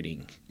quarterback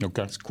rating.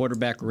 Okay. His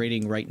quarterback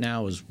rating right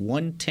now is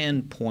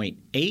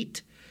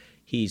 110.8.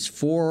 He's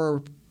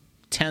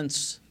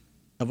 0.4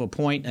 of a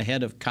point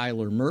ahead of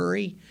Kyler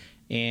Murray,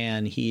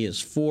 and he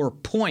is 4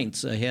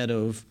 points ahead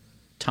of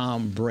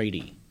Tom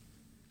Brady.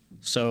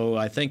 So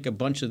I think a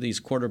bunch of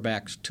these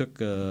quarterbacks took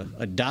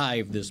a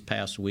dive this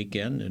past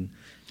weekend, and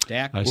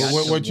Dak.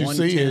 What you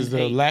see is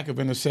the lack of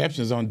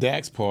interceptions on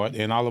Dak's part,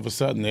 and all of a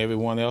sudden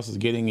everyone else is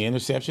getting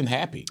interception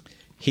happy.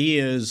 He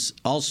is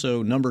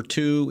also number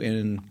 2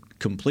 in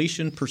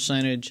completion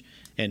percentage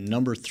and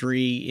number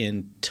 3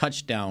 in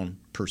touchdown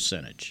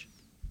percentage.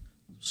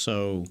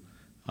 So,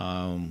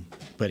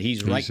 but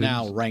he's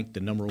now ranked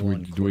the number 1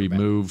 quarterback. We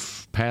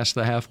move past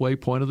the halfway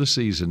point of the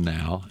season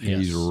now. Yes.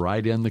 He's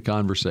right in the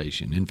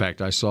conversation. In fact,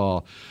 I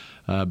saw,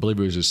 I believe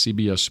it was a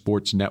CBS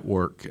Sports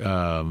Network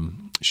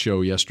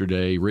show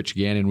yesterday. Rich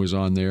Gannon was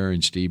on there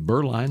and Steve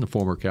Berline, the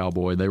former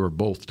Cowboy. They were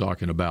both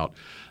talking about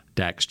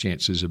Dak's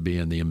chances of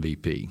being the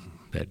MVP.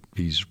 That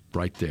he's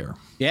right there.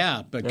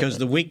 Yeah, because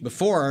the week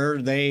before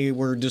they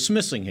were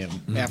dismissing him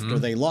after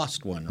they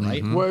lost one,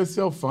 right? Mm-hmm. Well, it's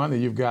so funny.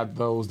 You've got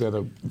those that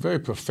are very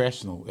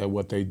professional at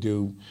what they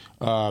do.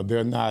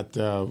 They're not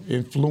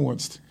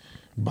influenced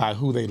by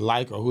who they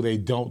like or who they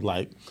don't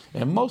like,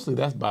 and mostly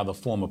that's by the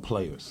former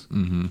players.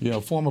 Mm-hmm.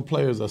 Former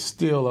players are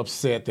still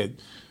upset that,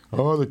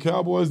 the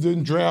Cowboys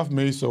didn't draft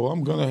me, so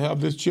I'm going to have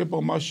this chip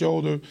on my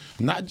shoulder,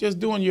 not just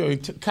doing your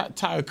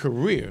entire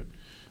career,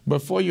 but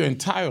for your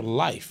entire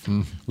life.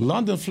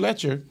 London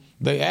Fletcher,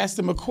 they asked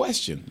him a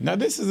question. Now,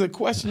 this is a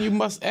question you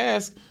must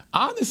ask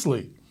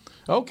honestly.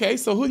 Okay,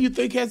 so who do you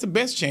think has the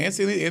best chance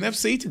in the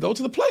NFC to go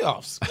to the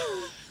playoffs?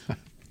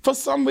 For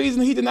some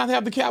reason, he did not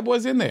have the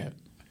Cowboys in there.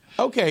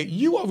 Okay,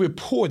 you are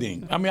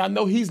reporting. I mean, I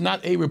know he's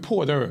not a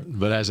reporter.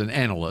 But as an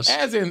analyst.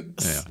 And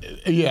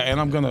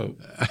I'm going to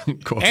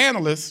 –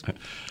 analyst,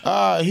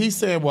 he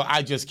said, well,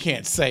 I just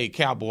can't say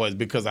Cowboys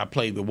because I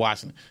played with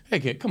Washington.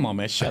 Hey, come on,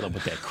 man, shut up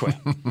with that crap.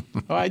 All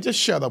right, just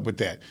shut up with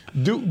that.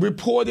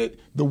 Report it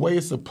the way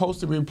it's supposed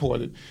to be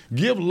reported.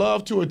 Give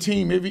love to a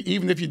team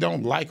even if you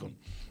don't like them.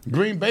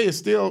 Green Bay is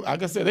still,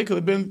 like I said, they could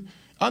have been –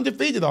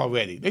 undefeated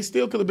already. They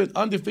still could have been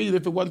undefeated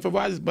if it wasn't for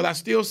Rodgers. But I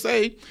still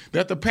say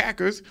that the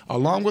Packers,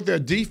 along with their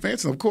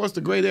defense and, of course,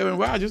 the great Aaron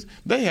Rodgers,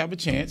 they have a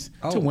chance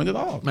to win it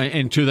all.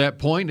 And to that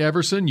point,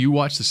 Everson, you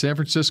watched the San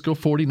Francisco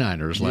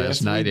 49ers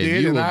last night, and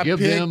you will give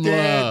them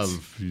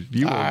love.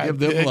 You will give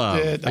them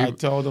love. I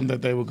told them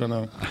that they were going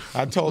to –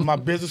 I told my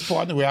business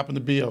partner, who happened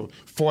to be a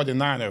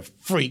 49er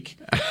freak,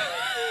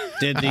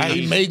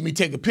 he made me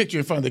take a picture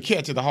in front of the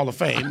catch at the Hall of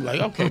Fame. Like,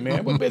 okay,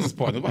 man, what business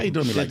partner? Why are you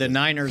doing me like that? Did the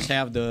Niners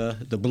have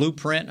the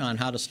blueprint on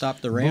how to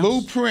stop the Rams?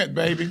 Blueprint,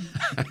 baby.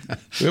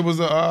 It was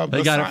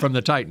they got it from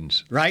the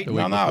Titans, right?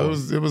 No,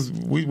 it was.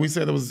 We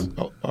said it was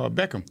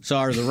Beckham. So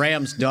are the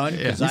Rams done?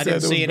 Because I didn't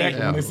see any.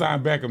 When they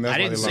signed Beckham, that's I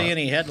didn't see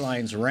any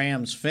headlines.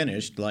 Rams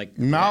finished like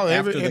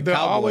they're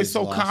always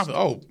so confident.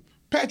 Oh,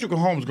 Patrick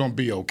Mahomes is going to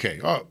be okay.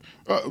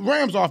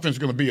 Rams offense is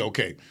going to be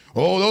okay.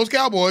 Oh, those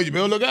Cowboys, you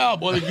better look out,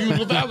 boy. If you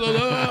look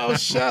out,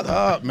 shut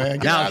up, man.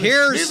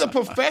 These are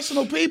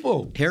professional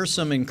people. Here's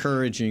some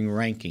encouraging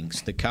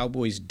rankings. The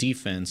Cowboys'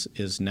 defense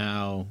is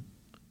now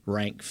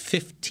ranked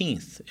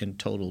 15th in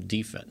total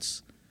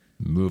defense.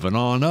 Moving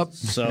on up.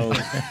 So,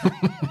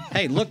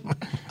 hey, look,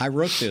 I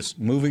wrote this,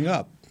 moving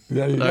up.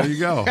 There you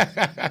go.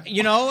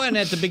 And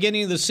at the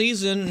beginning of the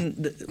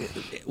season,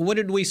 what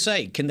did we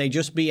say? Can they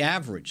just be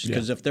average?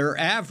 Because if they're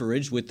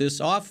average with this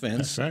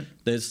offense,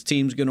 this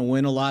team's going to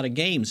win a lot of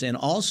games. And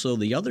also,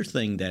 the other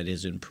thing that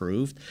is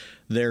improved,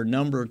 they're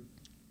number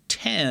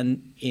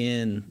 10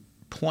 in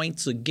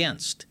points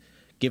against,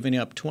 giving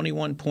up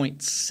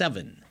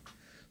 21.7.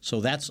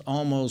 So that's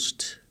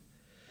almost...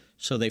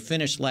 So they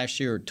finished last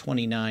year at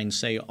 29,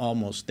 say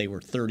almost they were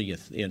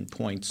 30th in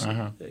points,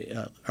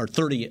 or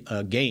 30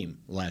 a game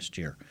last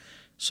year.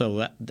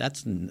 So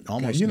that's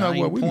almost 9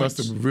 points. We points. must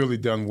have really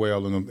done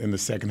well in the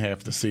second half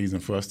of the season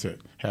for us to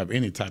have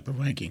any type of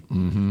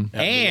ranking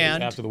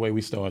after the way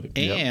we started.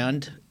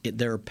 And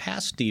their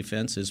pass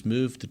defense has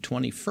moved to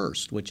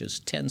 21st, which is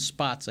 10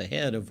 spots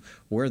ahead of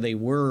where they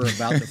were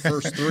about the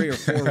first 3 or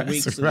 4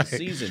 weeks of the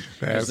season,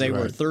 because they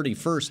were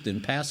 31st in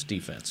pass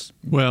defense.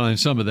 Well, and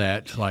some of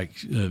that, like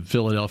the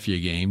Philadelphia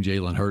game,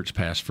 Jalen Hurts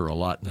passed for a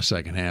lot in the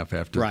second half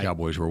after the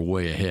Cowboys were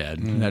way ahead.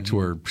 Mm-hmm. That's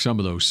where some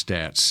of those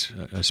stats,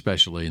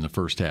 especially in the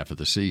first first half of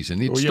the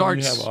season. It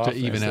starts to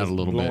even out a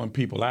little bit. Blowing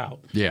people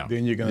out. Yeah.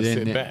 Then you're going to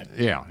sit back.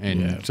 Yeah,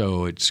 and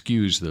so it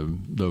skews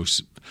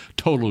those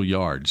total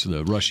yards,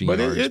 the rushing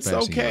yards. But it's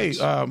okay.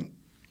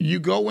 You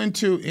go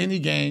into any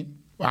game,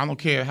 I don't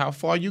care how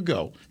far you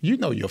go, you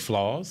know your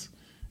flaws.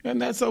 And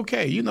that's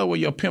okay. You know where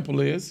your pimple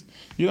is.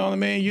 You know what I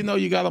mean? You know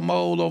you got a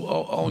mole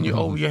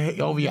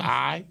over your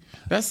eye.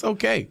 That's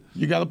okay.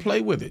 You got to play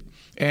with it.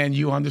 And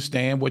you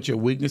understand what your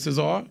weaknesses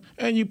are,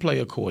 and you play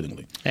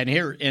accordingly. And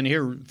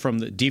here, from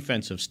the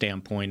defensive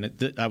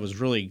standpoint, I was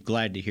really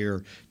glad to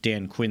hear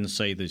Dan Quinn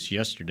say this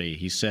yesterday.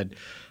 He said,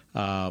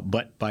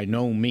 but by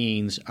no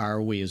means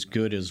are we as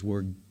good as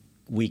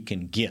we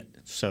can get.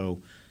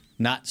 So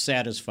not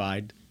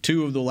satisfied.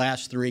 2 of the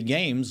last 3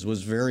 games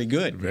was very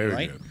good, very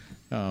right? Good.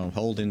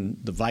 Holding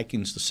the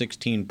Vikings to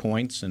 16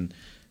 points and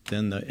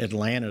then the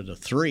Atlanta to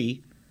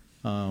 3.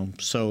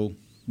 So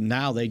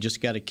now they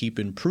just got to keep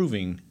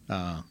improving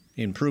on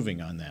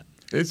that.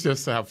 It's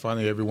just how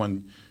funny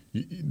everyone –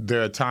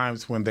 there are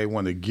times when they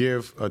want to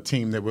give a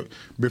team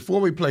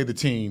before we play the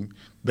team,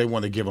 they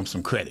want to give them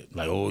some credit.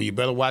 Like, oh, you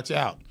better watch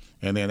out.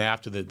 And then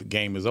after the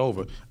game is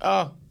over,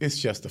 oh, it's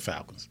just the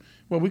Falcons.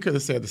 Well, we could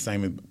have said the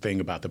same thing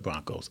about the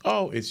Broncos.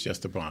 Oh, it's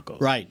just the Broncos.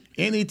 Right.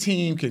 Any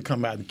team can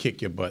come out and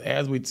kick your butt,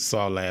 as we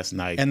saw last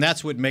night. And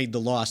that's what made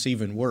the loss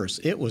even worse.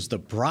 It was the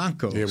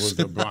Broncos. It was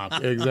the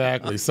Broncos.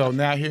 Exactly. So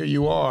now here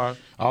you are.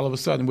 All of a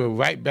sudden, we're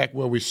right back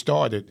where we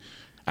started.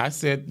 I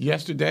said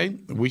yesterday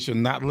we should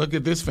not look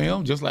at this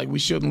film just like we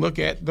shouldn't look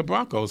at the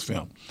Broncos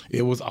film.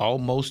 It was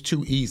almost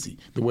too easy,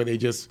 the way they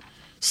just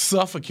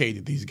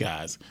suffocated these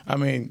guys. I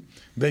mean,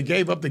 they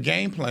gave up the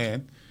game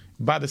plan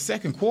by the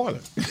second quarter.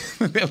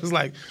 It was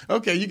like,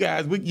 okay, you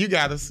guys, you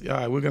got us. All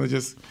right, we're going to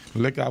just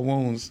lick our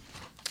wounds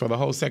for the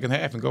whole second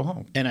half and go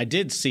home. And I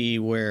did see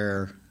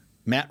where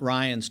Matt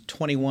Ryan's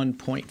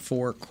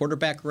 21.4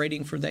 quarterback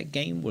rating for that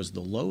game was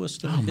the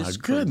lowest of his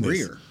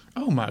career.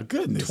 Oh, my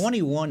goodness.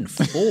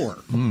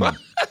 21-4.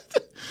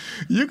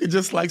 You could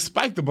just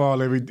spike the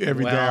ball every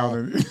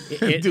down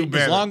and do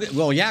better.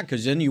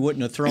 Because then you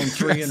wouldn't have thrown 2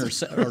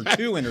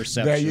 interceptions.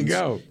 There you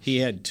go. He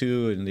had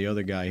 2 and the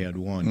other guy had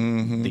 1.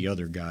 Mm-hmm. The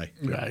other guy.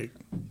 Right.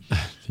 Yeah.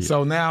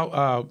 So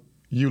now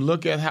you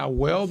look at how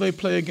well they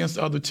play against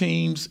other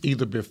teams,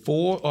 either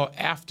before or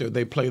after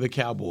they play the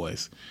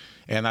Cowboys.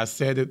 And I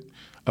said it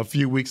a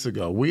few weeks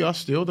ago. We are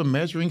still the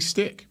measuring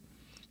stick.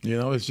 You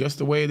know, it's just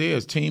the way it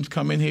is. Teams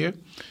come in here.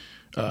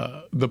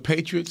 The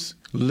Patriots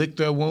lick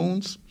their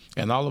wounds.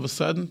 And all of a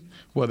sudden,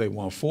 they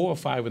won 4 or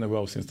 5 in a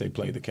row since they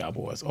played the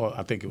Cowboys. Or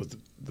I think it was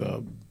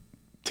the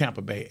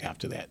Tampa Bay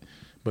after that.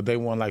 But they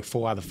won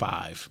 4 out of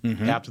 5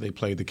 after they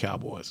played the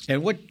Cowboys.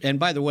 And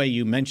by the way,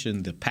 you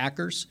mentioned the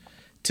Packers.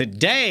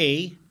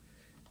 Today,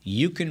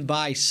 you can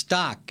buy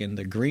stock in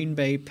the Green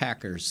Bay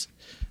Packers.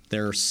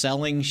 They're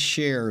selling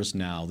shares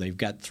now. They've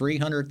got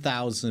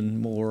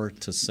 300,000 more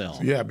to sell.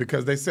 Yeah,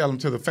 because they sell them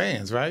to the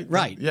fans, right?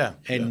 Right. Yeah.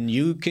 And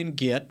you can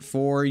get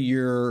for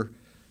your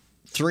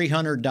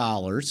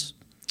 $300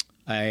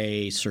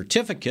 a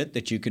certificate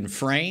that you can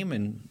frame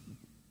and,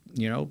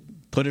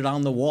 put it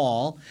on the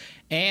wall,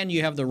 and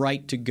you have the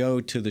right to go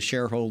to the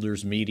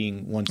shareholders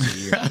meeting once a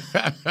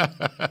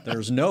year.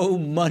 There's no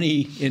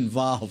money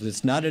involved.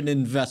 It's not an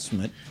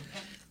investment.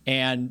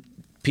 And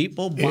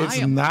people buy it's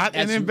them. It's not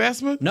an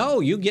investment? No,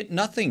 you get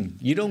nothing.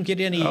 You don't get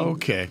any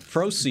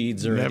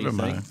proceeds or anything.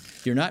 Mind.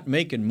 You're not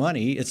making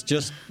money. It's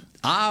just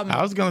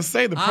I was going to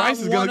say the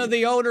price is going to... I'm one of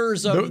the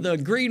owners of the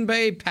Green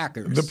Bay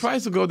Packers. The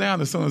price will go down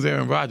as soon as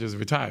Aaron Rodgers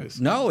retires.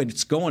 No,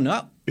 it's going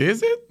up.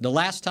 Is it? The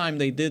last time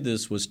they did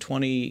this was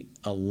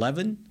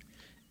 2011,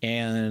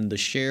 and the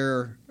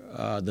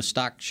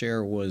stock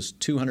share was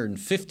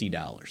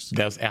 $250.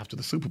 That's after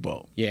the Super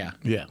Bowl. Yeah.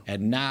 Yeah.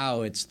 And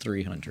now it's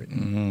 $300.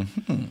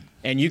 Mm-hmm.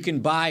 And you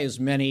can buy as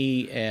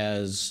many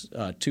as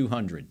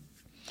 200.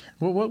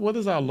 Well, what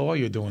is our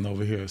lawyer doing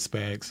over here,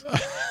 Spags?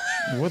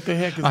 What the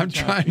heck is I'm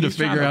trying to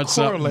figure out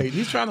something.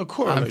 He's trying to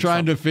correlate. I'm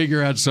trying to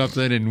figure out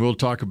something, and we'll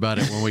talk about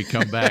it when we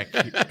come back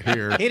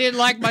here. He didn't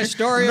like my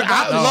story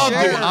about I loved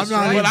it. I'm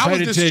not even I was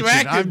paying attention.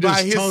 distracted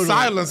by his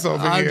silence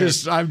over here.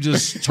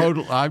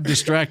 I'm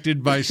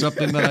distracted by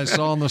something that I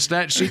saw on the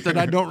stat sheet that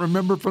I don't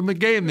remember from the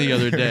game the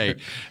other day.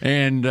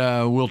 And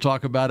we'll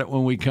talk about it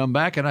when we come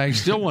back. And I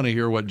still want to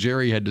hear what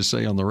Jerry had to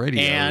say on the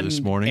radio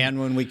this morning. And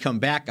when we come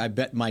back, I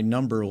bet my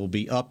number will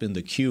be up in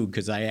the queue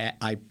because I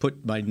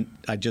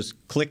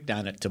just clicked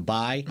on it to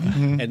buy,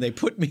 and they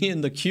put me in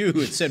the queue.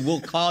 It said,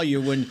 we'll call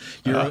you when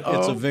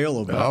it's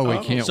available. Oh,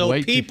 we can't wait.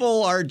 So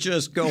people are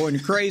just going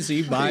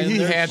crazy buying He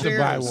their had shares. to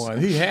buy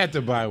one. He had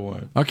to buy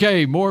one.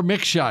 Okay, more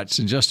Mick shots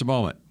in just a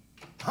moment.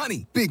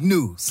 Honey, big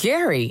news.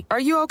 Gary, are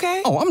you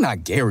okay? Oh, I'm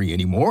not Gary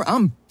anymore.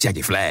 I'm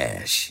Jackie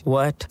Flash.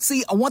 What?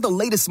 See, I want the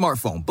latest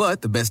smartphone,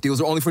 but the best deals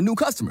are only for new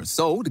customers.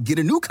 So, to get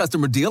a new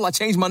customer deal, I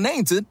changed my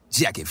name to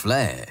Jackie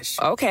Flash.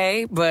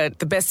 Okay, but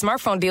the best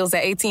smartphone deals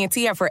at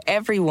AT&T are for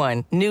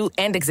everyone, new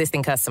and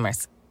existing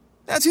customers.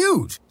 That's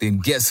huge. Then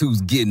guess who's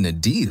getting a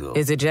deal?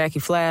 Is it Jackie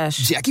Flash?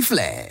 Jackie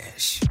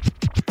Flash.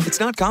 It's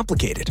not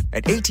complicated.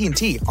 At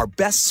AT&T, our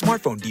best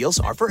smartphone deals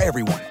are for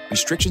everyone.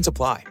 Restrictions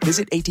apply.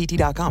 Visit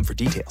att.com for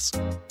details.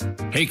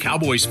 Hey,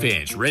 Cowboys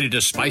fans, ready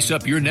to spice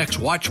up your next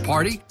watch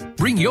party?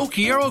 Bring Yo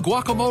Quiero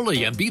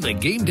guacamole and be the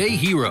game day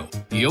hero.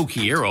 Yo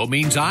Quiero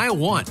means I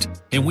want,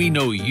 and we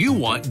know you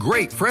want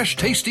great,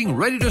 fresh-tasting,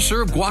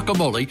 ready-to-serve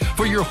guacamole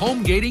for your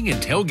home gating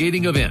and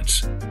tailgating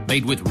events.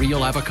 Made with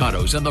real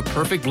avocados and the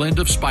perfect blend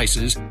of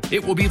spices,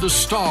 it will be the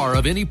star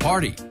of any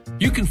party.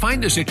 You can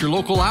find us at your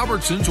local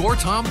Albertsons or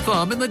Tom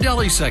Thumb in the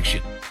deli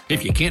section.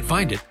 If you can't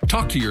find it,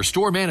 talk to your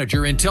store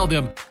manager and tell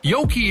them,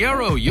 Yo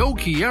Quiero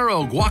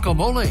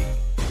guacamole.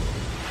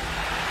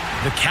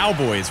 The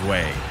Cowboys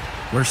way,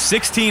 where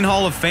 16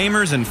 Hall of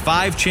Famers and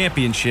 5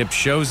 championships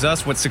shows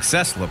us what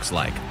success looks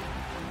like.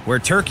 Where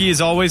turkey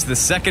is always the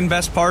second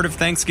best part of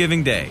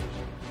Thanksgiving Day.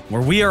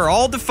 Where we are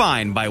all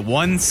defined by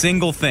one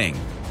single thing,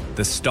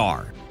 the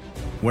star.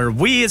 Where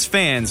we as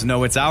fans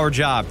know it's our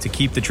job to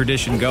keep the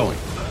tradition going.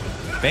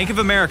 Bank of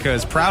America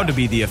is proud to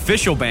be the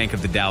official bank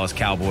of the Dallas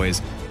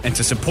Cowboys and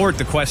to support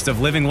the quest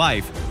of living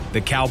life the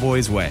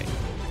Cowboys way.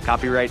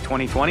 Copyright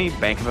 2020,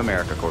 Bank of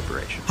America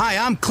Corporation. Hi,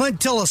 I'm Clint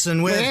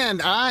Tillison with... And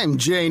I'm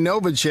Jay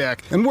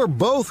Novacek, and we're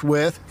both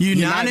with...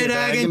 United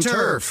Ag and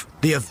Turf,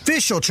 the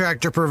official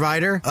tractor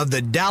provider of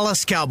the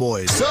Dallas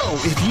Cowboys. So,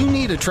 if you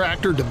need a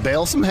tractor to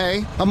bale some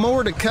hay, a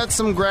mower to cut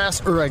some grass,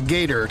 or a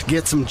gator to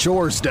get some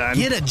chores done...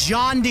 Get a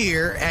John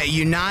Deere at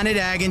United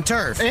Ag and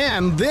Turf.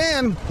 And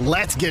then,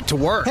 let's get to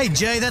work. Hey,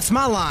 Jay, that's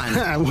my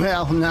line.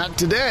 Well, not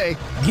today.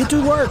 Get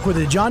to work with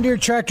a John Deere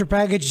tractor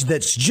package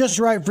that's just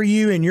right for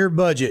you and your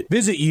budget.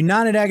 Visit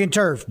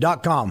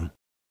UnitedAgAndTurf.com.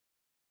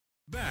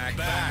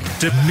 Back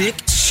to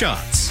Mick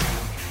Shots.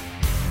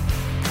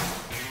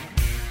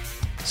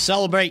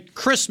 Celebrate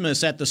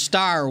Christmas at the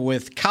Star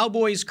with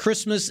Cowboys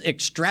Christmas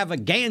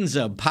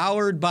Extravaganza,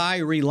 powered by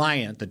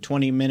Reliant. The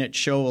 20-minute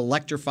show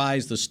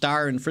electrifies the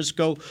Star in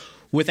Frisco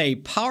with a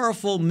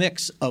powerful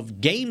mix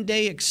of game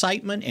day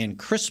excitement and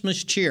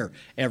Christmas cheer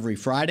every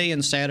Friday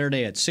and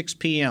Saturday at 6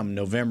 p.m.,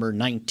 November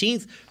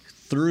 19th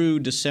through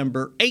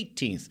December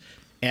 18th.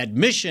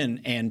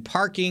 Admission and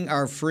parking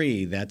are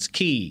free. That's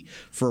key.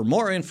 For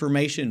more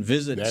information,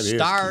 visit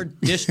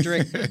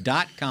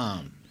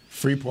stardistrict.com.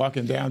 Free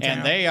parking downtown.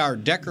 And they are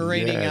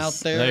decorating out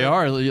there. They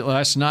are.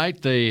 Last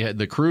night,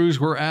 the crews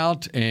were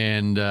out,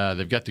 and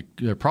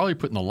they're probably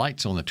putting the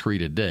lights on the tree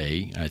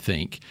today, I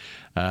think.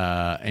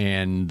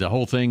 And the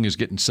whole thing is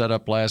getting set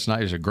up last night.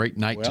 It was a great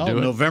night to do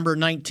it. November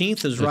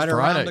 19th is right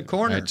around the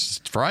corner.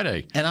 It's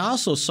Friday. And I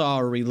also saw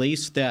a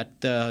release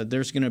that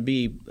there's going to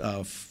be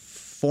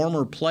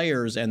former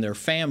players and their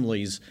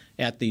families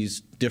at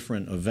these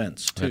different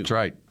events, too. That's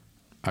right.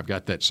 I've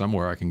got that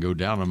somewhere. I can go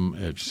down them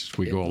as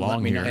we go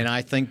along here. And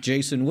I think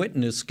Jason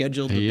Witten is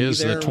scheduled to be there. He is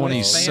the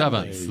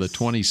 27th. The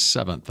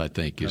 27th, I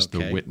think, is the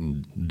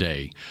Witten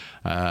Day.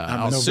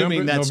 I'm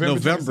assuming that's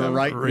November,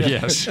 right?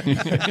 Yes.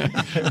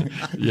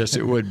 Yes,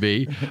 it would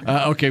be.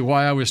 Okay,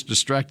 while I was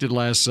distracted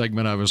last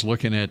segment, I was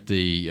looking at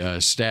the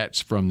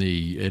stats from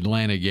the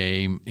Atlanta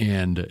game,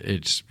 and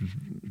it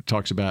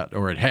talks about,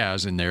 or it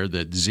has in there,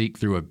 that Zeke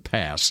threw a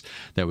pass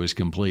that was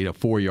complete, a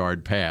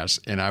 4-yard pass,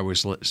 and I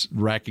was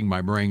racking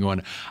my brain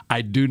going,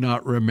 I do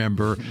not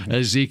remember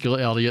Ezekiel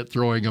Elliott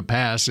throwing a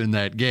pass in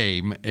that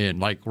game, and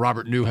like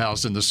Robert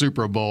Newhouse in the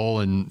Super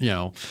Bowl, and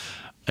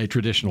a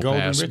traditional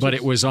Golden pass. Riches. But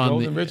it was on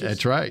Golden Riches.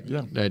 That's right.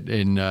 Yeah.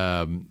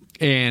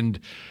 And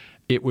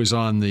it was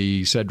on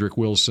the Cedric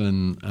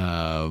Wilson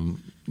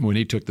when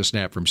he took the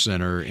snap from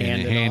center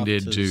and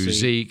handed to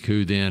Zeke,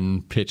 who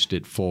then pitched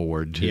it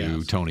forward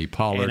to Tony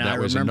Pollard. And that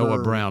was a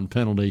Noah Brown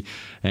penalty,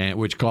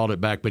 which called it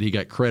back, but he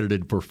got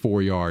credited for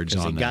 4 yards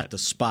on that. He got the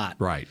spot.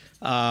 Right.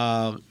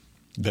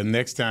 The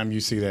next time you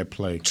see that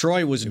play,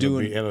 Troy was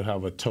it'll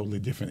have a totally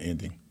different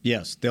ending.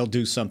 Yes, they'll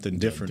do something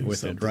different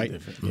with it,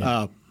 right?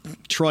 Yeah.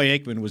 Troy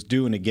Aikman was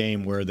doing a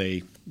game where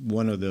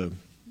one of the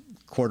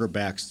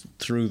quarterbacks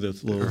threw the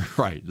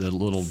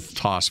little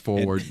toss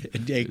forward.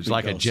 It was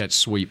like a jet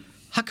sweep.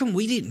 How come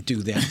we didn't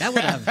do that? That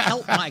would have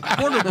helped my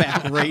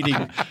quarterback rating.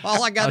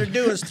 All I got to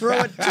do is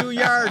throw it 2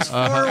 yards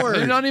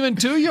forward. Not even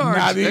 2 yards.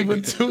 Not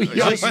even 2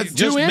 yards.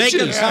 Just make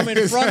him come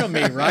in front of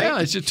me, right? Yeah,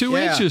 it's 2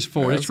 inches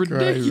forward. It's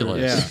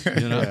ridiculous.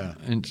 Yeah.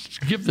 And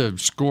give the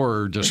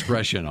scorer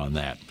discretion on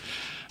that.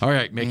 All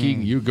right, Mickey,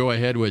 you go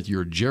ahead with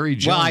your Jerry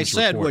Jones report. Well, I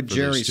said what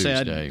Jerry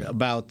said Tuesday.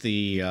 about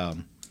the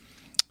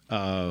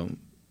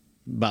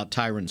about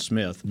Tyron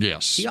Smith.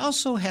 Yes. He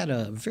also had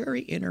a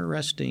very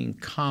interesting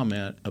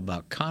comment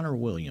about Connor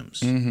Williams.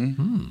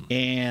 Mm-hmm.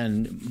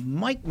 And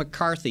Mike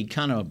McCarthy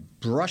kind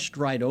of brushed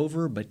right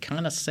over, but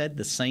kind of said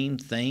the same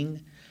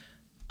thing.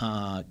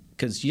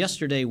 Because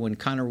yesterday when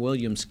Connor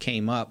Williams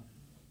came up,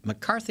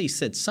 McCarthy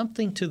said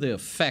something to the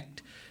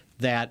effect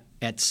that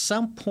at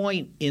some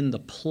point in the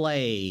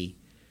play,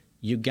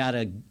 you got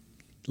to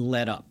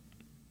let up.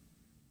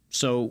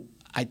 So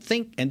I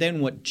think, and then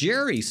what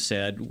Jerry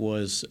said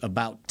was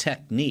about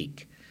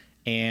technique.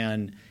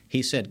 And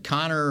he said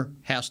Connor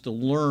has to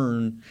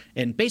learn,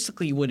 and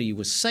basically what he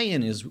was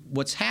saying is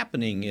what's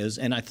happening is,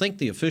 and I think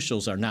the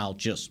officials are now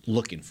just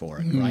looking for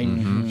it, right?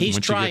 Mm-hmm. He's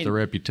Once trying, you get the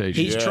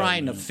reputation. He's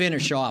trying to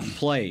finish off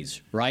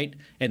plays, right?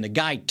 And the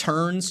guy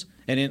turns,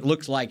 and it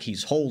looks like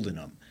he's holding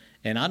him.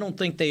 And I don't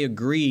think they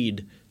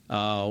agreed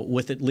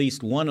with at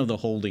least one of the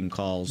holding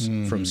calls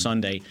from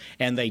Sunday,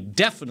 and they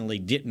definitely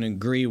didn't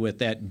agree with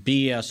that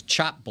BS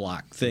chop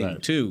block thing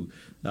too.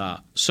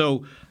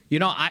 So, you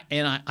know,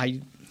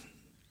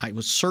 I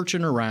was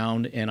searching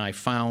around and I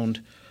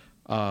found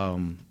where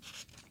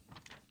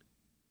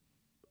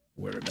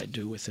did I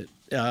do with it?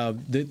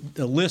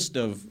 The list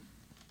of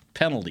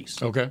penalties.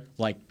 Okay.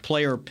 Like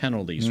player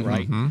penalties,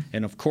 right?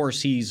 And of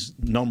course he's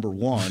number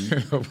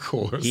one. Of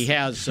course. He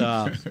has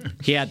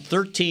he had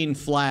 13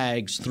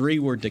 flags, 3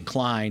 were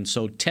declined,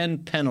 so 10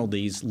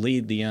 penalties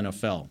lead the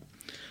NFL.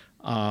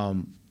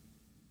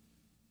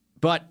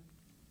 But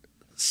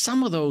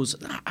some of those,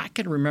 I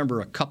can remember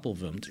a couple of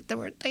them.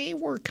 They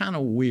were kind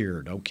of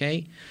weird,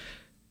 okay?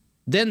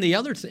 Then the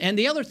other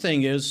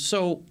thing is,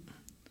 so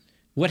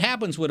what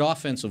happens with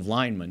offensive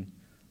linemen,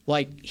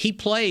 like he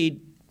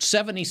played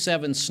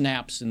 77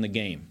 snaps in the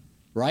game,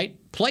 right?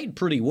 Played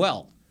pretty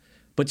well.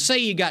 But say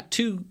you got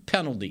 2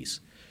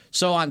 penalties.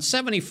 So on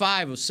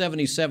 75 of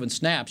 77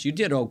 snaps, you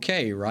did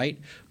okay, right?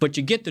 But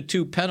you get the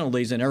 2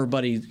 penalties and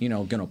everybody's,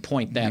 going to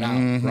point that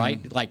out,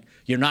 right? Like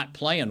you're not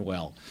playing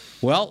well.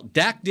 Well,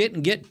 Dak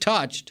didn't get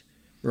touched,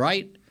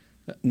 right?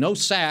 No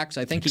sacks.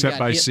 I think except he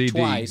got by hit CD.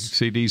 twice.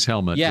 CD's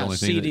helmet. Yeah, the only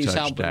thing CD's that touched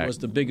helmet Dak. was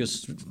the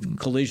biggest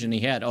collision he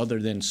had other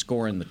than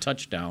scoring the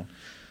touchdown.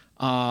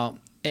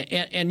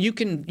 And you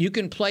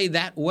can play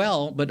that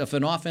well, but if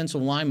an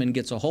offensive lineman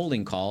gets a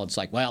holding call, it's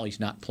like, well,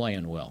 he's not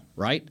playing well,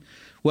 right?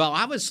 Well,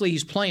 obviously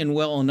he's playing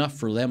well enough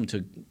for them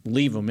to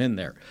leave him in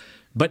there.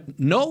 But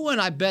no one,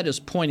 I bet, has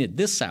pointed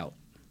this out.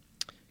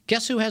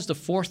 Guess who has the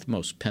 4th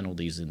most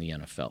penalties in the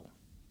NFL?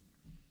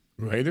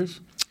 Raiders?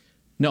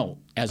 No,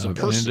 as a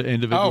person.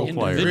 Individual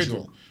players.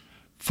 Individual.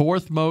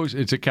 4th most,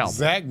 it's a Cowboy.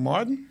 Zach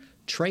Martin?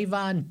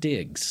 Trayvon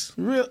Diggs.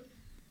 Really?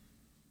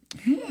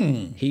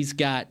 He's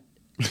got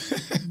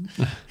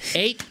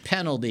 8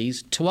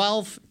 penalties,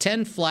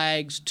 10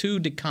 flags, 2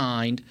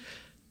 declined.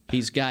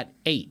 He's got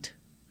 8.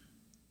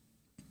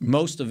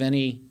 Most of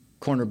any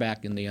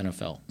cornerback in the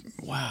NFL.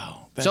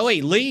 Wow. So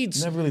he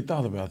leads. Never really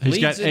thought about that. He's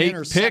got 8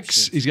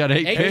 picks. He's got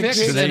 8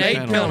 picks and 8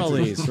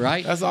 penalties,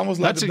 right? That's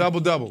almost like a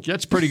double-double.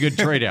 That's a pretty good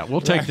trade out.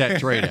 We'll take that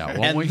trade out,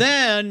 won't we? And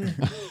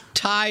then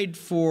tied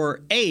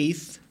for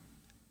 8th,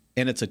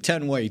 and it's a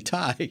 10-way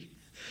tie,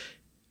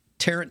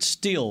 Terrence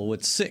Steele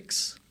with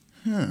 6.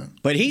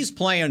 But he's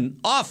playing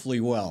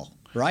awfully well,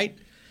 right?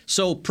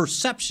 So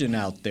perception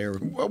out there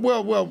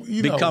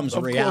becomes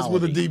of reality. Of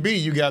course, with a DB,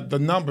 you got the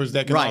numbers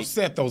that can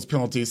offset those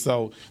penalties.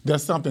 So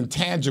there's something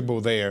tangible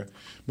there.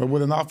 But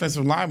with an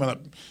offensive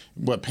lineman,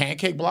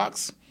 pancake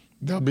blocks?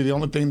 That'll be the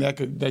only thing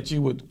that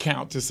you would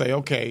count to say,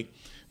 okay,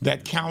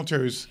 that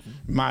counters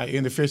my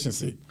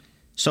inefficiency.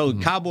 So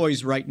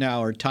Cowboys right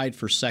now are tied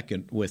for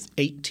 2nd with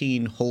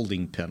 18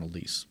 holding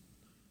penalties.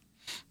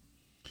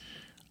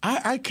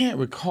 I can't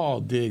recall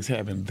Diggs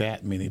having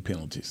that many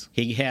penalties.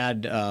 He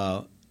had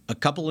a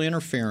couple of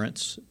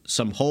interference,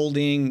 some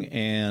holding,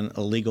 and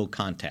illegal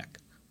contact.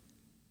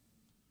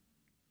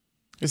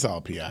 It's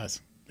all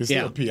PIs. It's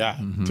still a PI.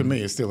 To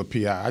me, it's still a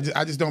PI.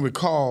 I just don't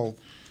recall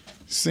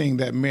seeing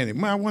that many.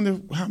 Man, I wonder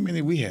how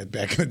many we had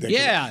back in the day.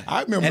 Yeah.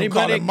 I remember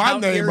calling my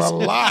name a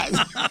lot.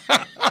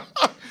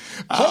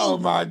 Oh,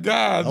 my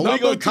God.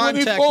 Illegal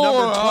contact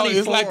number 24.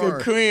 It's like a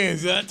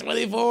cringe.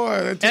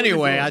 24.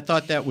 Anyway, I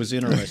thought that was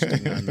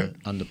interesting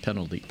on the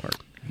penalty part.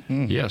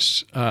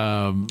 Yes.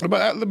 But,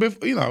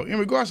 in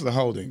regards to the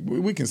holding,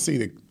 we can see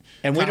that.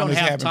 And we don't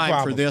have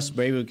time for this.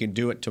 Maybe we can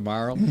do it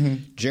tomorrow.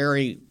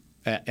 Jerry,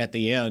 at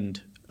the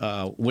end,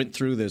 went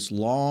through this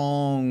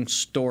long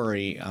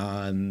story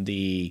on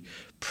the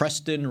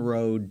Preston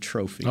Road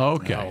Trophy.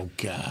 Okay. Oh,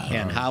 God.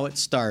 And how it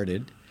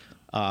started.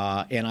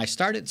 And I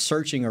started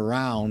searching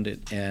around,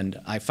 and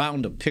I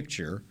found a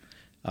picture.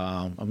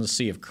 I'm going to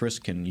see if Chris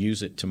can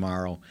use it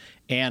tomorrow.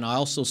 And I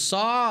also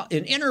saw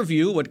an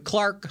interview with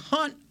Clark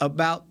Hunt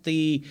about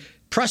the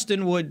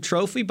Prestonwood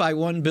Trophy by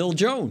one Bill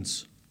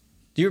Jones.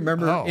 Do you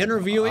remember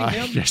interviewing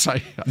him? Yes,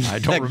 I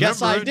don't remember.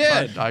 Guess I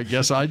did. But I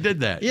guess I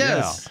did that.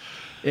 Yes. Yeah.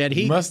 And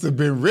he must have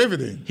been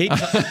riveting.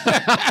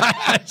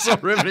 So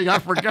riveting, I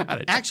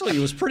forgot it. Actually,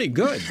 it was pretty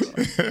good.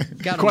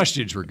 The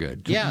questions were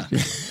good. Yeah.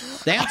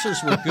 The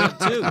answers were good,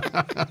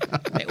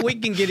 too. We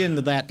can get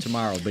into that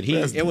tomorrow, but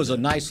it was a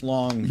nice,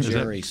 long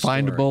Jerry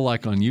story. Findable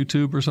like on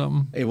YouTube or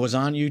something? It was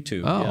on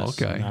YouTube, Oh,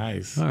 yes. okay.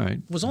 Nice. All right.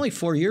 It was only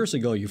 4 years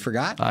ago. You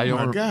forgot? I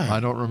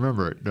don't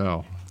remember it,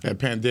 no. That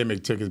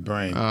pandemic took his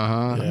brain.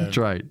 Yeah. That's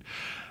right.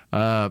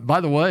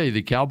 By the way,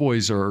 the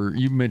Cowboys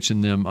you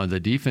mentioned them on the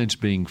defense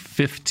being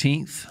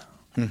 15th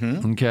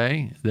Mm-hmm.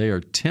 Okay, they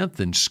are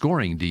 10th in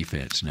scoring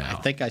defense now.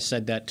 I think I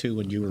said that too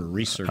when you were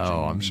researching.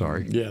 Oh, I'm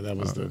sorry. Yeah, that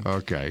was the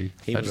okay.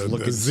 He was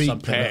looking the Zeke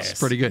something pass. else.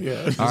 Pretty good.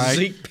 Yeah. All right.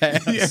 Zeke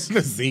pass. Yeah,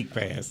 the Zeke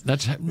pass.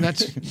 That's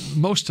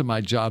most of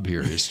my job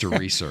here is to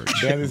research.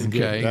 That is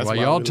good. Okay. That's While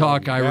why y'all we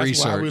talk, love I you. That's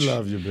research. why we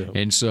love you, Bill.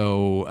 And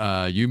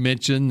so you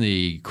mentioned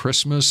the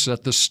Christmas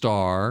at the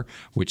Star,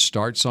 which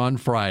starts on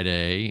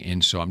Friday,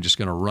 and so I'm just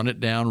going to run it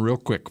down real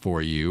quick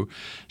for you.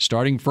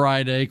 Starting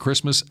Friday,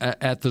 Christmas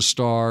at the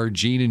Star.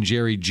 Gene and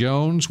Jerry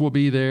Jones will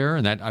be there,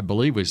 and that I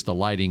believe is the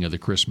lighting of the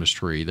Christmas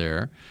tree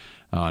there.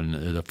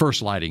 On the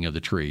first lighting of the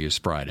tree is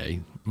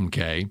Friday.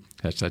 Okay,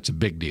 that's a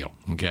big deal.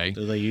 Okay,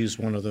 Do they use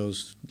one of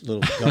those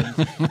little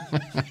guns?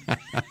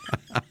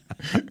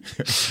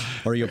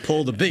 Or you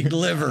pull the big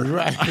lever.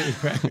 Right.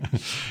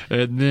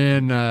 and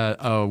then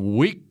a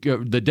week,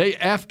 the day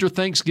after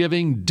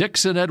Thanksgiving,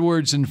 Dixon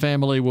Edwards and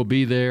family will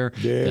be there.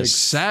 The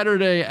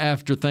Saturday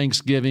after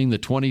Thanksgiving, the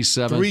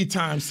 27th,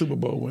 3-time Super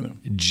Bowl winner,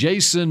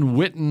 Jason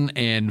Witten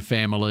and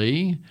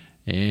family.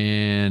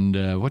 And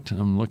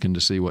I'm looking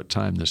to see what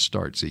time this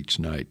starts each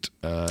night.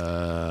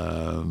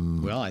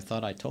 Well, I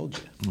thought I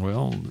told you.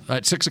 Well,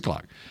 at 6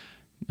 o'clock.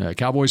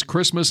 Cowboys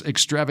Christmas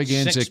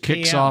Extravaganza 6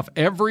 kicks p.m. off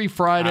every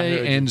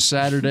Friday and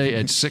Saturday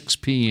at 6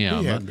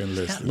 p.m. He hadn't been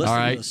listening. All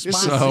right,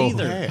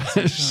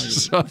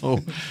 so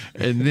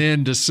and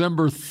then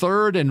December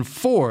 3rd and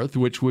 4th,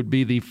 which would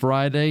be the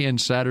Friday and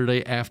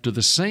Saturday after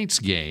the Saints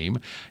game,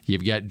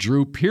 you've got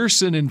Drew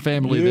Pearson and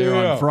family there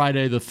on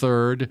Friday the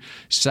 3rd,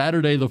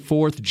 Saturday the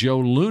 4th, Joe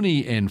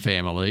Looney and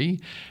family,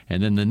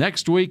 and then the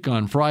next week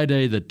on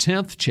Friday the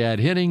 10th, Chad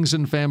Hennings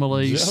and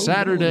family,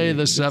 Saturday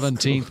the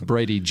 17th,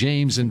 Brady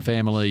James and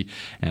family.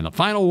 And the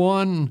final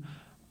one,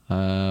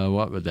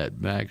 what would that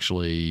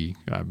actually,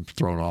 I'm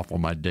thrown off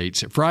on my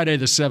dates. Friday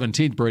the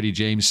 17th, Brady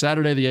James.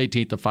 Saturday the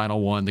 18th, the final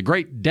one. The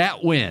great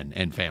Dat Wynn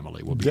and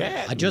family will be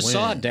there. I just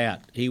saw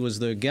Dat. He was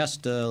the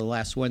guest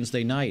last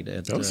Wednesday night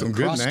at some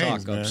good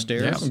Crosstalk names,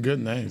 upstairs. Yeah, some good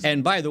names.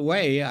 And by the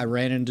way, I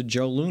ran into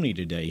Joe Looney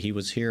today. He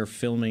was here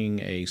filming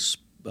a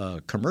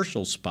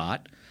commercial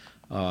spot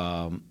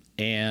and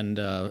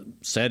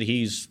said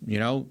he's,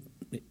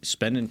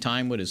 spending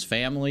time with his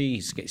family.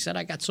 He said,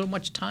 I got so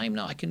much time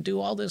now. I can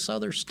do all this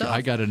other stuff.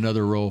 I got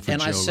another role for Joe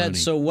Looney. And I said,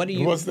 so what do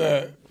you... What's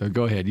that?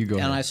 Go ahead. You go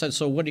ahead. And I said,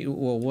 so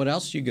what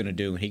else are you going to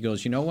do? And he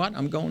goes, you know what?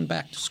 I'm going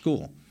back to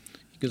school.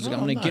 He goes, I'm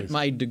going to get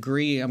my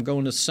degree. I'm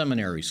going to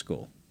seminary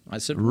school. I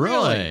said,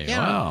 really? Yeah.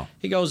 Wow.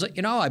 He goes,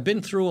 I've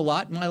been through a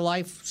lot in my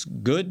life,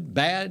 good,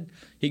 bad.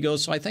 He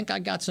goes, so I think I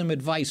got some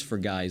advice for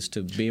guys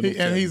to be able to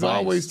And he's advise.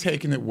 always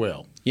taking it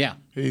well. Yeah.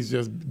 He's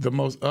just the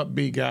most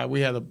upbeat guy.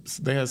 They had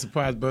a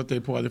surprise birthday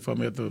party for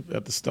me at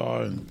the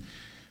Star, and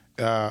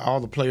all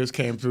the players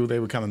came through. They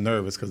were kind of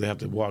nervous because they have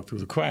to walk through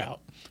the crowd.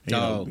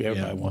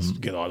 Everybody wants to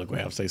get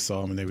autographs. They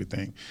saw him and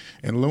everything.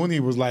 And Looney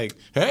was like,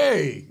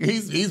 hey,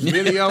 he's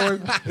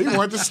videoing. He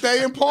wanted to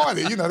stay and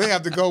party. They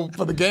have to go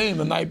for the game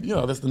the night,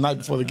 that's the night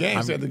before the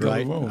game, so they had to go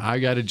to the room. I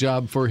got a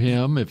job for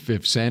him.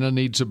 If Santa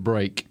needs a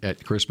break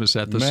at Christmas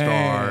at the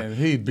Star,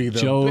 he'd be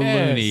the Joe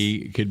best.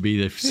 Looney could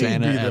be the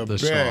Santa at the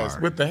Star.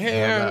 With the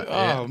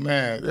hair,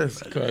 man,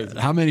 that's crazy.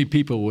 How many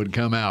people would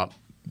come out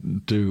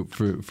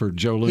for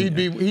Joe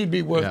Looney? He'd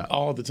be worth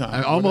all the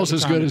time. Almost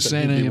as good as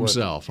Santa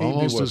himself.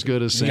 Almost as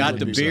good as Santa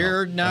himself. He's got the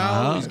beard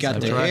now. He's got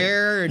the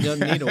hair. He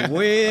doesn't need a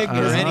wig or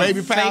any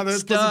baby powder. fake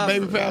stuff. Put some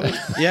baby powder.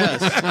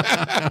 Yes.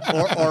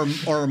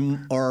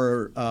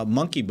 or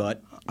monkey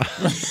butt.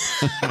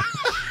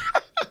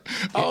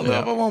 I don't know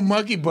if I want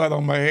monkey butt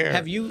on my hair.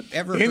 Have you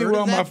ever anywhere heard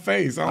of on that? my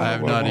face? I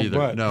have not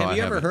either. No, have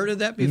you ever heard of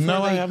that before?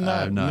 No, I have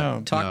not.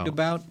 No. Talked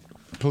about?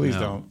 Please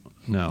don't.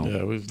 No. Yeah,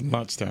 it was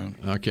lunchtime.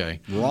 Okay.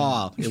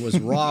 Raw. It was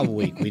Raw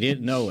week. We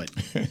didn't know it.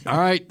 All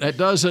right. That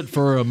does it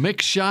for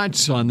Mick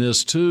Shots on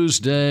this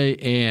Tuesday.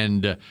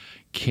 And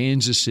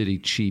Kansas City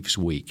Chiefs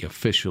week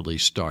officially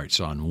starts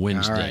on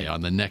Wednesday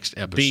on the next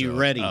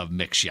episode of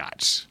Mick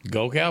Shots.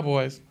 Go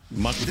Cowboys.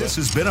 This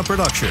has been a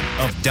production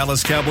of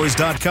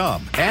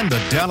DallasCowboys.com and the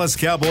Dallas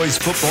Cowboys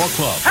Football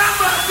Club. How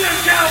about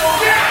this,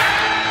 Cowboys? Yeah!